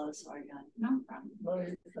little slow, sorry, God. No problem. No,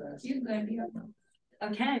 you're fast. You're good, you're good.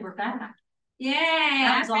 Okay, we're back. Yay,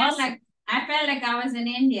 That I was felt awesome. I felt like I was in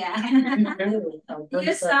India.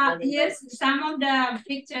 Yes, some of the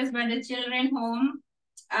pictures were the children home.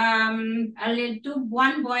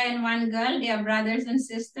 One boy and one girl, they are brothers and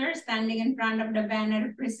sisters standing in front of the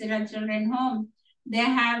banner Priscilla Children Home. They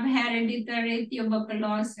have hereditary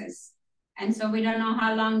tuberculosis. And so we don't know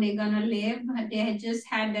how long they're gonna live. They had just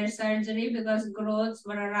had their surgery because growths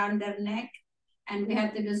were around their neck. And we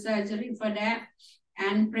had to do surgery for that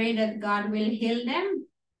and pray that God will heal them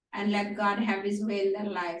and let God have his way in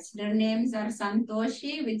their lives. Their names are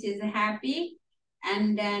Santoshi, which is happy.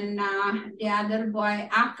 And then the other boy,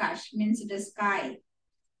 Akash, means the sky.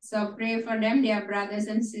 So pray for them, they are brothers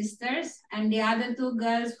and sisters. And the other two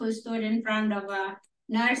girls who stood in front of a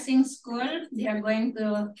nursing school, they are going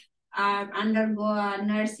to undergo a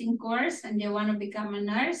nursing course and they want to become a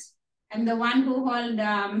nurse. And the one who hold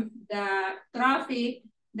the trophy,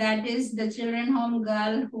 that is the children home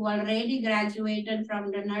girl who already graduated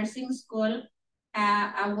from the nursing school,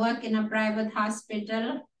 work in a private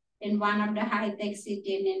hospital in one of the high-tech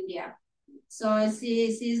city in India. So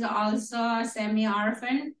she's also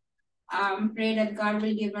semi-orphan. Pray that God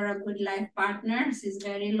will give her a good life partner. She's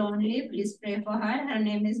very lonely. Please pray for her. Her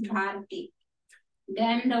name is Bharti.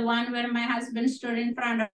 Then the one where my husband stood in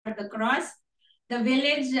front of the cross, the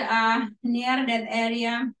village near that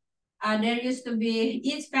area, there used to be,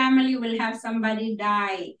 each family will have somebody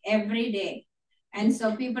die every day. And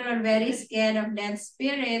so people are very scared of that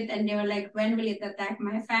spirit and they were like, when will it attack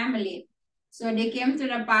my family? So they came to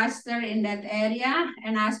the pastor in that area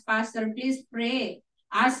and asked, Pastor, please pray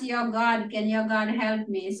ask your God, can your God help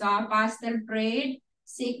me? So our pastor prayed,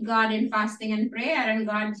 seek God in fasting and prayer, and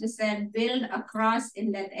God just said, build a cross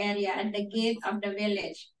in that area at the gate of the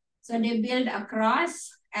village. So they built a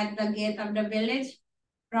cross at the gate of the village.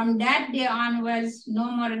 From that day onwards, no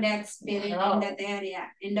more death spirit in that area,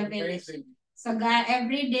 in the village. So God,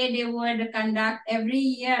 every day they would conduct, every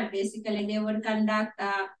year basically, they would conduct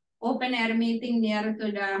a open air meeting near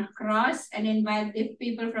to the cross and invite the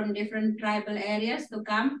people from different tribal areas to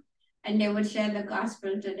come, and they would share the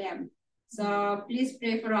gospel to them. So please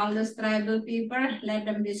pray for all those tribal people. Let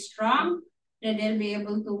them be strong, that they'll be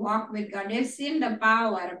able to walk with God. They've seen the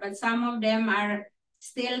power, but some of them are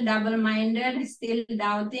still double-minded, still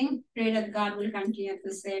doubting. Pray that God will continue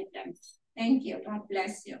to save them. Thank you. God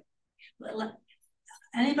bless you.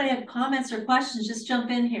 Anybody have comments or questions? Just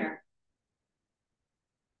jump in here.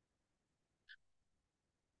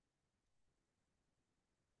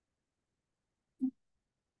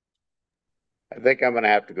 I think I'm going to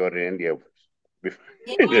have to go to India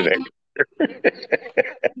Yeah.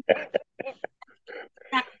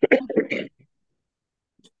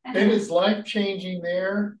 It is life-changing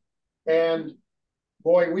there. And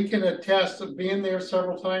boy, we can attest of being there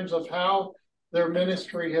several times of how their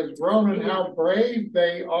ministry has grown and how brave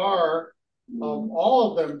they are,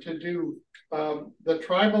 all of them, to do the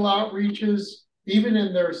tribal outreaches. Even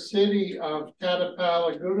in their city of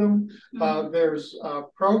Tadapalagudum, there's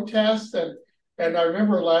protests. And I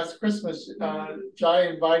remember last Christmas, Jai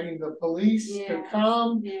inviting the police to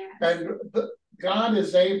come. And God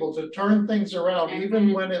is able to turn things around,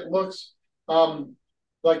 even when it looks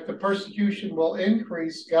like the persecution will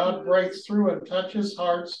increase. God breaks through and touches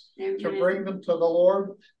hearts to bring them to the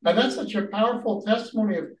Lord. And that's such a powerful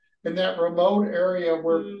testimony of in that remote area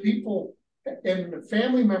where people and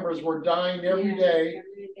family members were dying every day,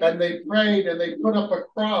 and they prayed and they put up a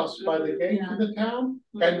cross by the gate of the town,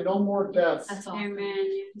 and no more deaths. That's awesome. Amen.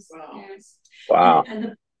 Yes. Wow. Yes. Wow.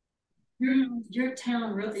 And your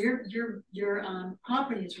town, really, your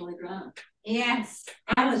property is really grown. Yes,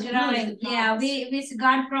 I was it's really growing. Yeah, we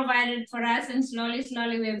God provided for us, and slowly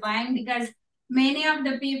we're buying, because many of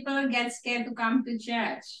the people get scared to come to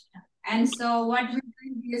church. And so what we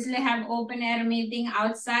usually have open air meeting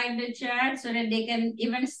outside the church so that they can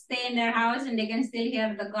even stay in their house and they can still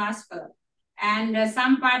hear the gospel. And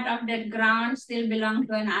some part of that ground still belong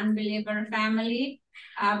to an unbeliever family.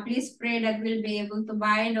 Please pray that we'll be able to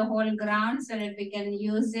buy the whole ground so that we can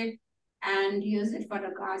use it and use it for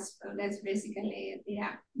the gospel. That's basically it.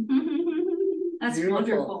 Yeah. That's Beautiful.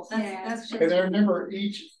 wonderful. Yeah. That's just And I remember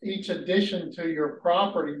each addition to your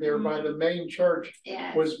property there by the main church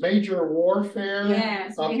Yes. was major warfare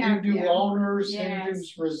Yes, of we have, Hindu yeah. owners, Yes.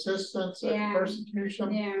 Hindus' resistance and Yeah.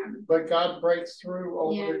 persecution. Yeah. But God breaks through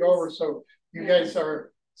over Yes. and over. So you Yes. guys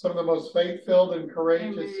are some of the most faith-filled and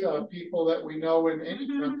courageous Amen. people that we know in any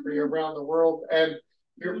country around the world. And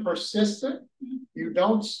you're persistent. You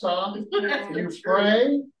don't stop. Yeah. You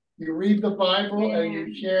pray. You read the Bible, and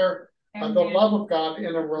you share the Amen. love of God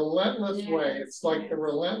in a relentless Yes. way. It's like the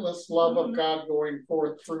relentless love of God going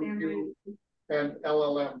forth through you and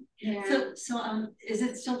LLM. Yeah. so is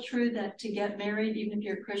it still true that to get married, even if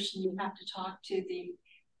you're a Christian, you have to talk to the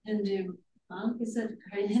Hindu monk, is it,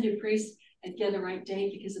 or Hindu priest, and get the right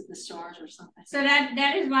date because of the stars or something? So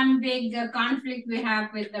that is one big conflict we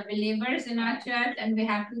have with the believers in our church, and we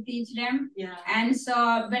have to teach them. Yeah. And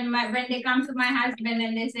so when they come to my husband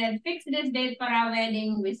and they said, fix this date for our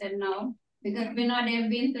wedding, we said no, because we know they've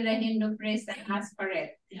been to the Hindu priest and asked for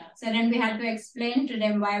it. Yeah. So then we had to explain to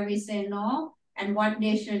them why we say no and what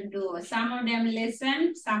they should do. Some of them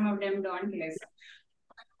listen, some of them don't listen.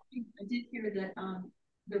 I did hear that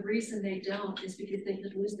the reason they don't is because they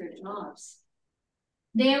could lose their jobs.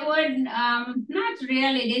 They would not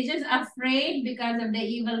really. They're just afraid because of the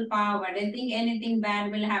evil power. They think anything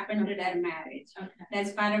bad will happen to their marriage. Okay.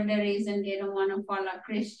 That's part of the reason they don't want to follow a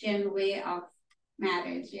Christian way of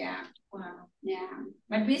marriage. Yeah. Wow. Yeah.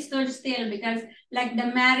 But we stood still because like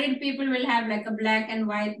the married people will have like a black and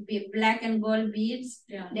gold beads.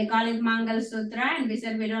 Yeah. They call it Mangal Sutra, and we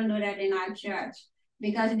said we don't do that in our church.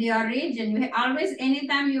 Because the origin, you always,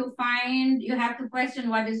 anytime you find, you have to question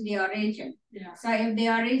what is the origin. Yeah. So if the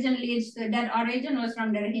origin leads to, that origin was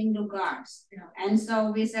from their Hindu gods. Yeah. And so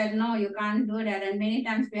we said, no, you can't do that. And many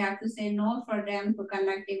times we have to say no for them to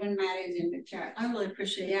conduct even marriage in the church. I really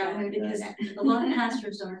appreciate Yeah, that we do because that. a lot of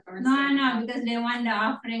pastors aren't No, saying no, that. because they want the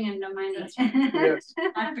offering and the money. Yes.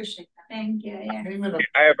 I appreciate that. Thank you. Yeah. Amen.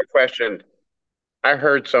 I have a question. I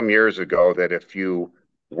heard some years ago that if you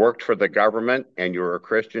worked for the government and you were a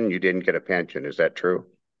Christian, you didn't get a pension. Is that true?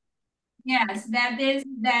 Yes, that is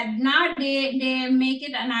that now they make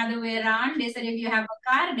it another way around. They said if you have a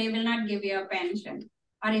car, they will not give you a pension.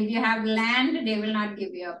 Or if you have land, they will not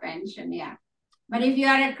give you a pension. Yeah. But if you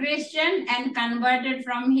are a Christian and converted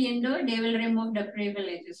from Hindu, they will remove the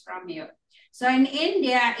privileges from you. So in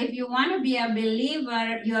India, if you want to be a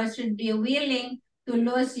believer, you should be willing to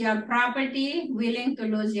lose your property, willing to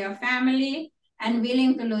lose your family, and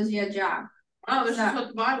willing to lose your job. Oh, this is what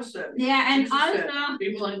the Bible said. Yeah, and Jesus said, also,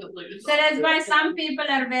 be willing to lose. so that's why some people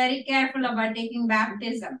are very careful about taking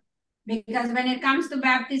baptism. Because when it comes to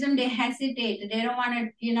baptism, they hesitate. They don't want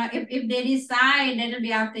to, if they decide, it'll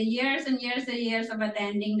be after years and years and years of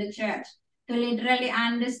attending the church to literally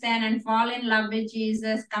understand and fall in love with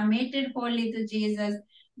Jesus, committed wholly to Jesus,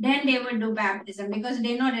 then they would do baptism because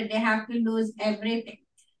they know that they have to lose everything.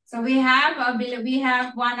 So we have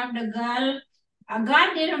one of the girl,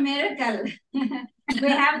 God did a miracle. We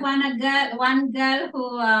have one girl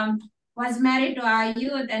who was married to our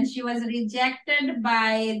youth, and she was rejected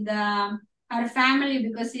by her family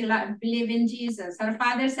because she believed in Jesus. Her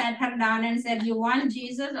father sat her down and said, "You want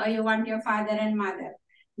Jesus or you want your father and mother?"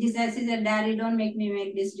 She said, "Daddy, don't make me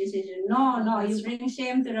make this decision." No, you bring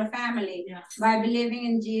shame to the family by believing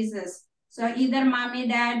in Jesus. So either mommy,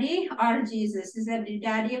 daddy, or Jesus. She said,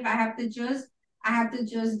 "Daddy, if I have to choose, I have to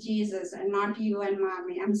choose Jesus and not you and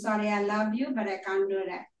mommy. I'm sorry, I love you, but I can't do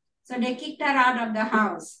that." So they kicked her out of the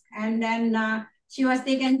house. And then she was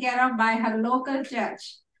taken care of by her local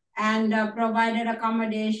church and provided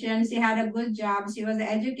accommodation. She had a good job. She was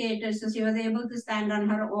educated, so she was able to stand on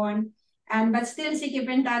her own. But still she kept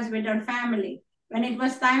in touch with her family. When it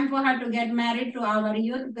was time for her to get married to our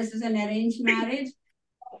youth, this is an arranged marriage,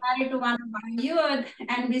 married to one of our youth,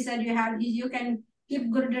 and we said, you can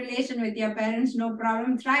keep good relation with your parents, no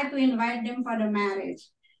problem. Try to invite them for the marriage.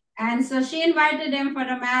 And so she invited them for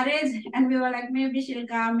the marriage, and we were like, maybe she'll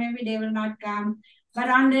come, maybe they will not come. But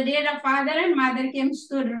on the day the father and mother came,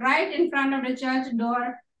 stood right in front of the church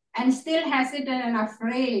door and still hesitant and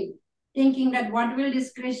afraid, thinking that what will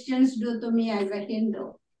these Christians do to me as a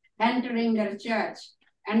Hindu entering their church?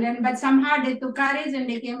 And then, but somehow they took courage and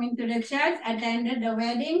they came into the church, attended the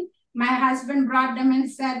wedding. My husband brought them and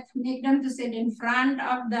said, make them to sit in front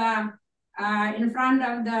of the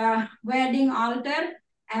wedding altar.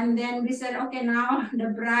 And then we said, okay, now the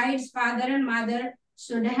bride's father and mother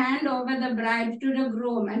should hand over the bride to the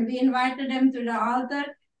groom. And we invited them to the altar.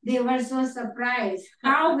 They were so surprised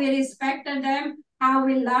how we respected them, how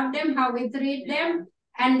we loved them, how we treat them.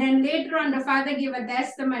 And then later on, the father gave a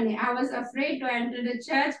testimony. I was afraid to enter the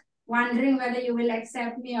church, wondering whether you will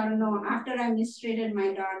accept me or no, after I mistreated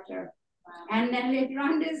my daughter. Wow. And then later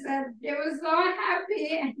on, they said, they were so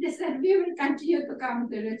happy. And they said, we will continue to come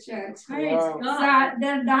to the church. Wow. So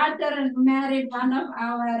their daughter married one of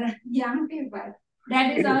our young people.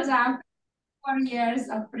 That is also after 4 years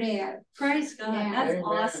of prayer. Praise God. Yeah. That's Amen.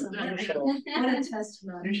 Awesome. What a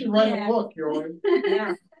testimony. You should write a book, Yori.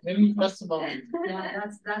 Yeah. Many testimonies. Yeah,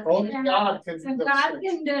 that's only God can so do God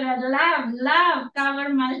can do that. Love, cover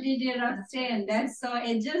multitude of sin. That's so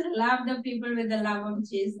it just love the people with the love of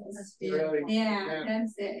Jesus. Really, yeah,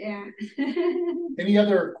 that's it. Yeah. Any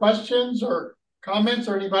other questions or comments,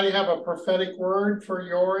 or anybody have a prophetic word for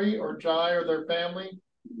Yori or Jai or their family?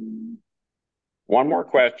 One more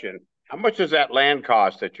question. How much does that land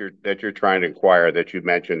cost that you're trying to acquire that you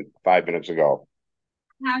mentioned 5 minutes ago?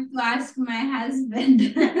 I have to ask my husband.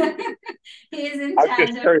 He's in I was charge.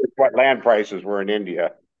 just curious what land prices were in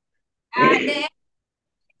India. Since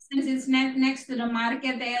it's next to the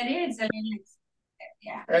market area, it's a little expensive.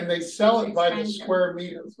 Yeah. And they sell it by the square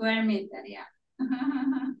meter. Square meter, yeah.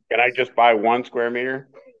 Can I just buy 1 square meter?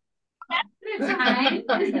 That's fine.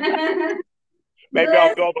 Maybe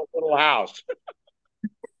I'll build a little house.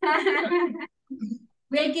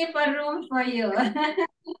 We'll keep a room for you.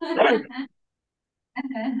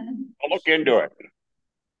 I'll look into it.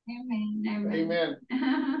 Amen.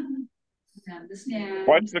 Yeah.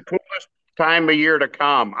 What's the coolest time of year to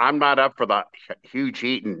come? I'm not up for the huge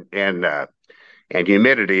heat and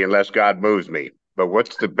humidity unless God moves me. But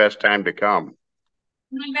what's the best time to come?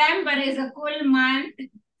 November is a cool month.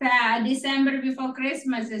 December before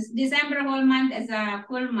Christmas December whole month is a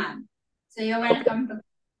cool month. So you're welcome to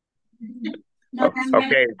November.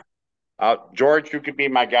 Okay. George, you could be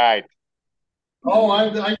my guide. Oh, I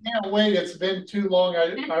can't wait. It's been too long.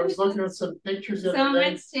 I was looking at some pictures the other day.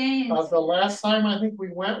 So much change. The last time I think we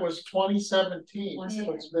went was 2017.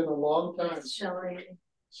 So it's been a long time.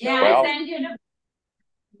 Yeah, well, I sent you the.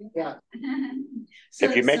 Yeah.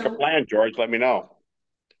 If you make a plan, George, let me know.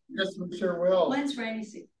 Yes, we sure will. When's rainy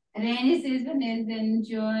season? Rainy season is in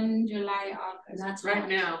June, July, August. That's right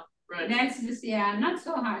now. Right. That's just, yeah, not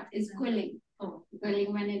so hot. It's cooling. Oh,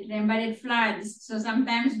 cooling when it rains, but it floods. So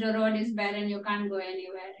sometimes the road is bad and you can't go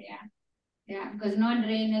anywhere. Yeah. Yeah, because no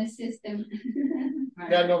drainage system.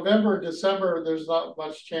 Yeah, November, December, there's not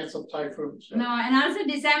much chance of typhoons. No, and also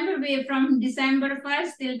December, from December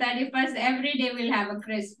 1st till 31st, every day we'll have a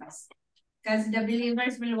Christmas. Because the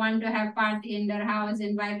believers will want to have party in their house,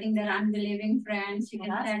 inviting their unbelieving friends. You can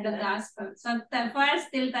share the gospel. So the 1st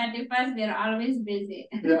till 31st, they're always busy.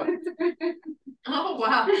 Yeah. Oh,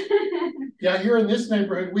 wow. Yeah, here in this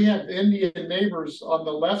neighborhood, we have Indian neighbors on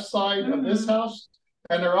the left side of this house.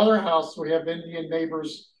 And our other house, we have Indian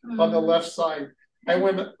neighbors on the left side. And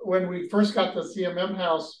when we first got the CMM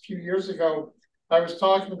house a few years ago, I was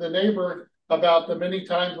talking to the neighbor about the many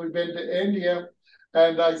times we've been to India.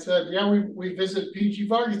 And I said, yeah, we visit PG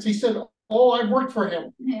Vargas. He said, oh, I've worked for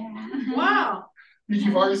him. Yeah. Wow. PG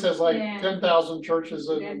Vargas has like 10,000 churches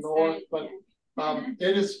in the north, but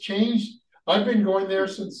it has changed. I've been going there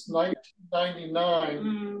since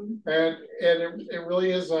 1999, and it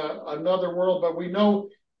really is another world. But we know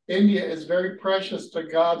India is very precious to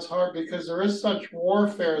God's heart because there is such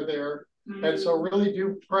warfare there, and so really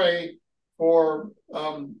do pray for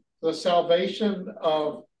the salvation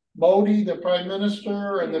of Modi, the Prime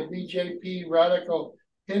Minister, and the BJP radical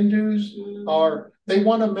Hindus. They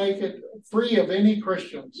want to make it free of any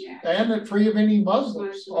Christians and free of any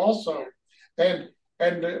Muslims also, and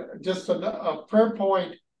just a prayer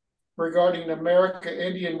point regarding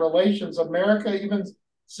America-Indian relations. America, even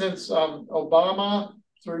since Obama,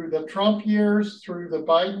 through the Trump years, through the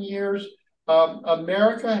Biden years,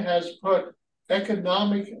 America has put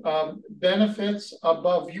economic benefits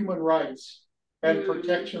above human rights and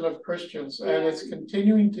protection of Christians. And it's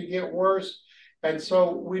continuing to get worse. And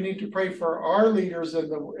so we need to pray for our leaders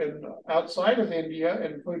in outside of India,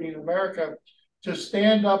 including America, to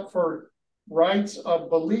stand up for rights of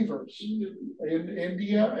believers in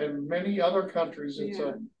India and many other countries. It's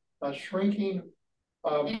a shrinking.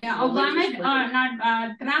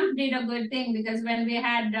 Obama, Trump did a good thing, because when we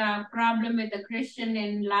had a problem with the Christian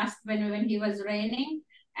when he was reigning,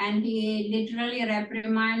 and he literally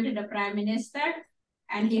reprimanded the prime minister,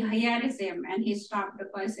 and he hears him, and he stopped the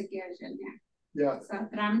persecution. Yeah. So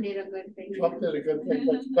Trump did a good thing. Trump did a good thing,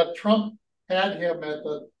 but Trump had him at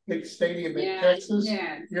the big stadium in Texas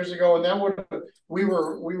years ago, and we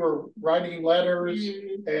were writing letters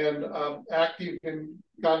and active in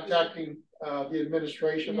contacting the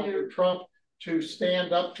administration under Trump to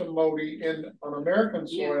stand up to Modi on American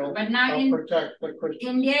soil, but now protect the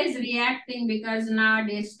Christians. India is reacting because now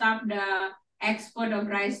they stopped the export of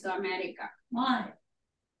rice to America. Why?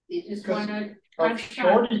 They just wanted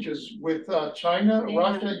shortages with China,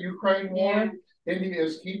 Russia, Ukraine war. India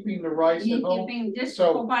is keeping the rice at home. Just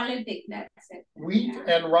for politics, that's it. Wheat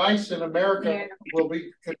and rice in America will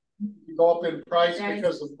go up in price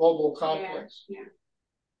because of global conflicts.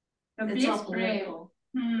 So please pray. All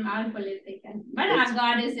political. But our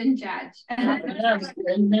God is in charge.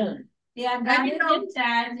 Amen. Yeah, God is in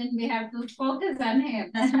charge, and we have to focus on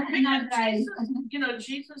Him. Not right.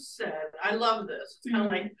 Jesus said, I love this. It's kind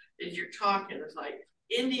of like as you're talking, it's like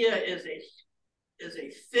India is a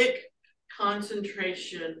thick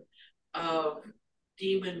concentration of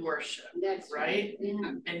demon worship. That's right?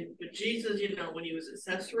 Yeah. But Jesus, when he was at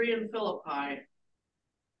Caesarea in Philippi,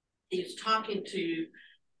 he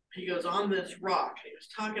goes on this rock. He was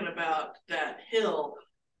talking about that hill,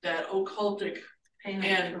 that occultic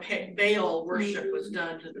and Baal worship was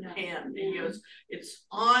done to the Pan. And he goes, it's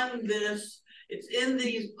in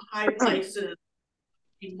these high places,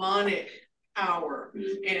 demonic power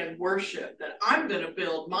and worship, that I'm going to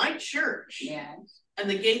build my church, and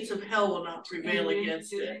the gates of hell will not prevail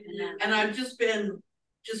against it. And I've been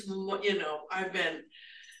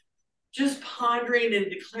pondering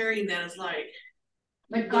and declaring that as like.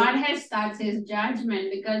 But God has started His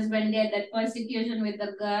judgment, because when they had that persecution with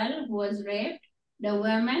the girl who was raped, the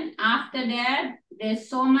women, after that, there's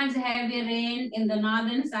so much heavy rain in the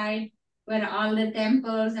northern side where all the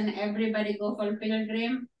temples and everybody go for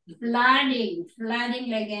pilgrim, flooding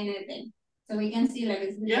like anything. So we can see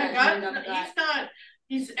it's the judgment of God.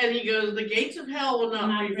 And he goes, the gates of hell will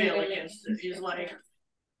not prevail against it. He's like,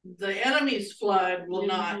 the enemy's flood will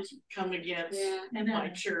not come against my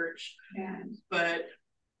church.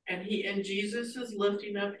 And Jesus is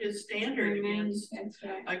lifting up his standard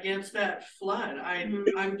against that flood.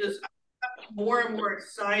 I'm just more and more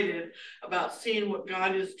excited about seeing what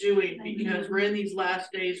God is doing, because we're in these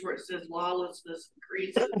last days where it says lawlessness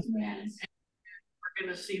increases. We're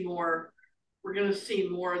going to see more we're going to see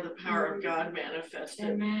more of the power of God manifested.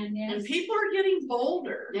 Amen. Yes. And people are getting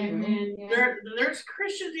bolder. Amen. Yes. There's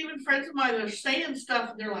Christians, even friends of mine, they're saying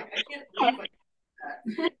stuff and they're like, I can't believe I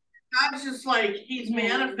did that. God's just like, he's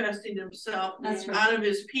manifesting himself out of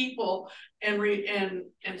his people and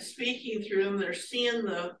speaking through them. They're seeing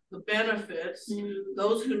the benefits.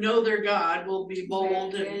 Those who know their God will be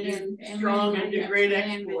bold and strong and do great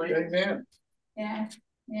exploits. Amen. Yeah.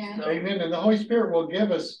 Yeah. So, Amen. And the Holy Spirit will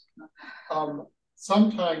give us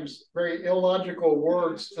sometimes very illogical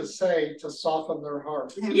words to say to soften their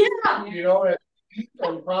heart. yeah. You know,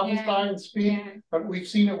 and prophesy and speak. Yeah. But we've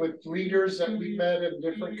seen it with leaders that we met in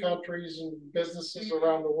different countries and businesses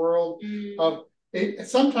around the world.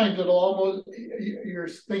 Sometimes it'll almost, you're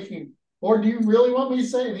thinking, Lord, do you really want me to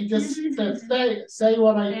say it? And he just says, say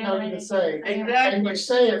what I tell you to say. Exactly. And you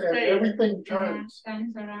say it and everything turns.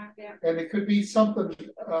 Turns around, yeah. And it could be something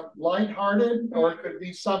lighthearted, or it could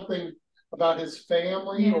be something about his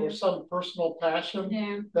family or some personal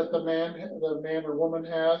passion that the man or woman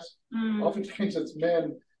has. Oftentimes it's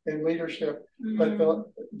men in leadership, but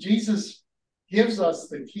Jesus gives us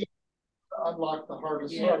the key to unlock the heart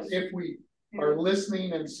of heart if we are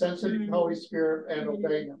listening and sensitive to the Holy Spirit and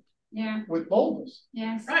obeying him. Yeah. With boldness.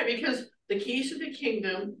 Yes. Right, because the keys to the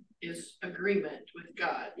kingdom is agreement with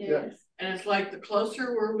God. Yes. And it's like the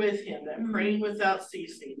closer we're with him, that praying without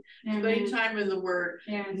ceasing, spending time in the word,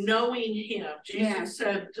 knowing him. Jesus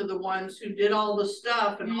said to the ones who did all the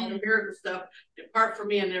stuff and all the miracle stuff, depart from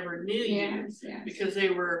me, I never knew you. Because they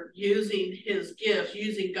were using his gifts,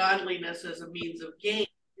 using godliness as a means of gain,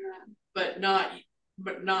 but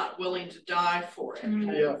not willing to die for it,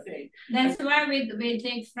 kind of thing. That's why we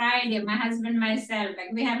take Friday, my husband, myself,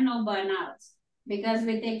 like we have no burnouts because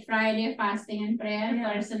we take Friday fasting and prayer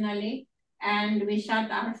personally, and we shut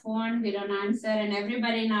our phone, we don't answer, and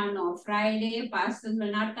everybody now know Friday pastors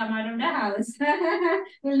will not come out of the house,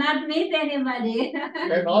 will not meet anybody.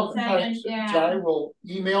 And oftentimes Jai will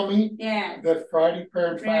email me that Friday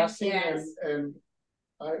prayer and fasting, and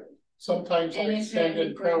I sometimes I send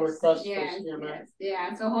in prayer requests.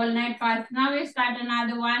 So whole night fast. Now we start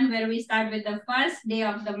another one where we start with the first day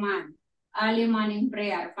of the month, early morning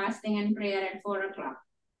prayer, fasting and prayer at 4 o'clock.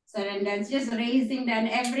 So then that's just raising. Then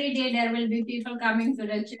every day there will be people coming to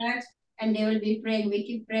the church and they will be praying. We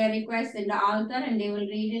keep prayer requests in the altar and they will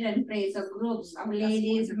read it and pray. So groups of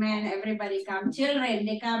ladies, men, everybody come. Children,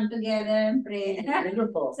 they come together and pray.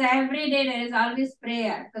 Wonderful. So every day there is always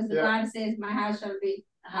prayer because God says, my house shall be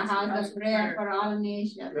a house of prayer for all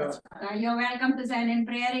nations. You're welcome to send in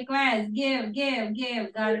prayer requests. Give.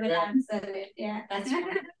 God will answer it. Yeah. That's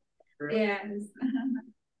right. Yes.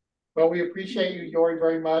 Well, we appreciate you, Yori,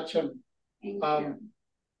 very much. And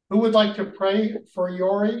who would like to pray for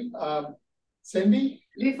Yori? Cindy?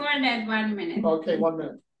 Before that, 1 minute. Okay, 1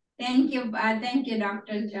 minute. Thank you,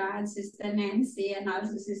 Dr. George, Sister Nancy, and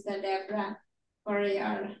also Sister Deborah, for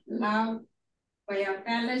your love, for your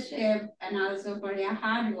fellowship, and also for your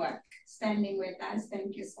hard work standing with us.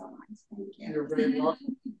 Thank you so much. Thank you. You're very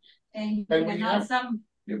welcome. Thank you. And also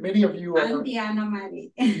many of you are. Auntie Anna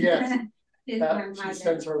Marie. Yes. She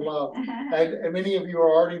sends her love. And many of you are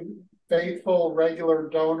already faithful, regular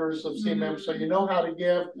donors of CMM, so you know how to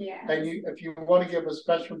give. And if you want to give a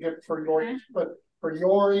special gift for Yori, but for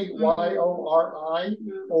Yori, YORI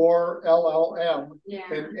or LLM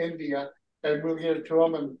in India, and we'll give it to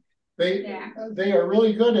them. And they are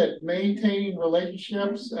really good at maintaining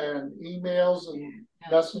relationships and emails and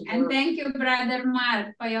messengers. And thank you, Brother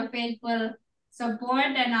Mark, for your faithful support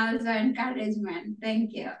and also encouragement.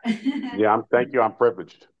 Thank you. Thank you. I'm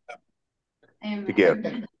privileged to give.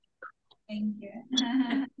 Thank you.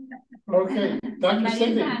 Okay, Dr.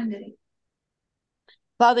 Cindy.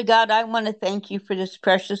 Father God, I want to thank you for this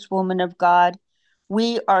precious woman of God.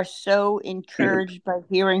 We are so encouraged by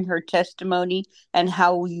hearing her testimony and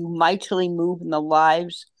how you mightily move in the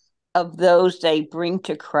lives of those they bring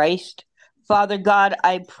to Christ. Father God,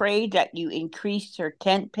 I pray that you increase her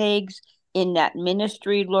tent pegs in that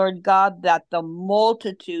ministry, Lord God, that the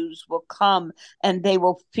multitudes will come and they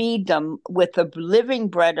will feed them with the living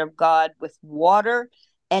bread of God, with water.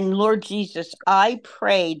 And Lord Jesus, I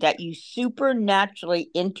pray that you supernaturally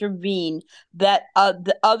intervene, that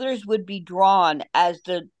the others would be drawn as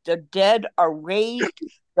the dead are raised,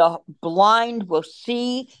 the blind will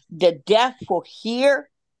see, the deaf will hear.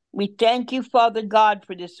 We thank you, Father God,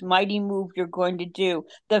 for this mighty move you're going to do.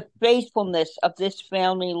 The faithfulness of this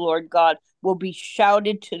family, Lord God, will be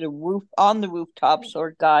shouted to the roof, on the rooftops,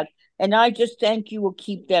 Lord God. And I just thank you will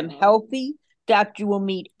keep them healthy, that you will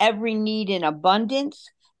meet every need in abundance,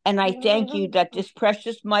 And I thank you that this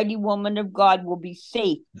precious, mighty woman of God will be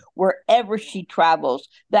safe wherever she travels,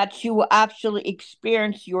 that she will actually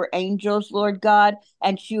experience your angels, Lord God,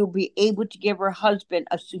 and she will be able to give her husband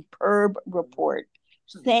a superb report.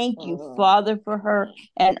 Thank you, Father, for her,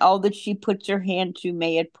 and all that she puts her hand to,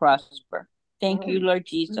 may it prosper. Thank you, Lord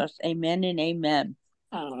Jesus. Amen and amen.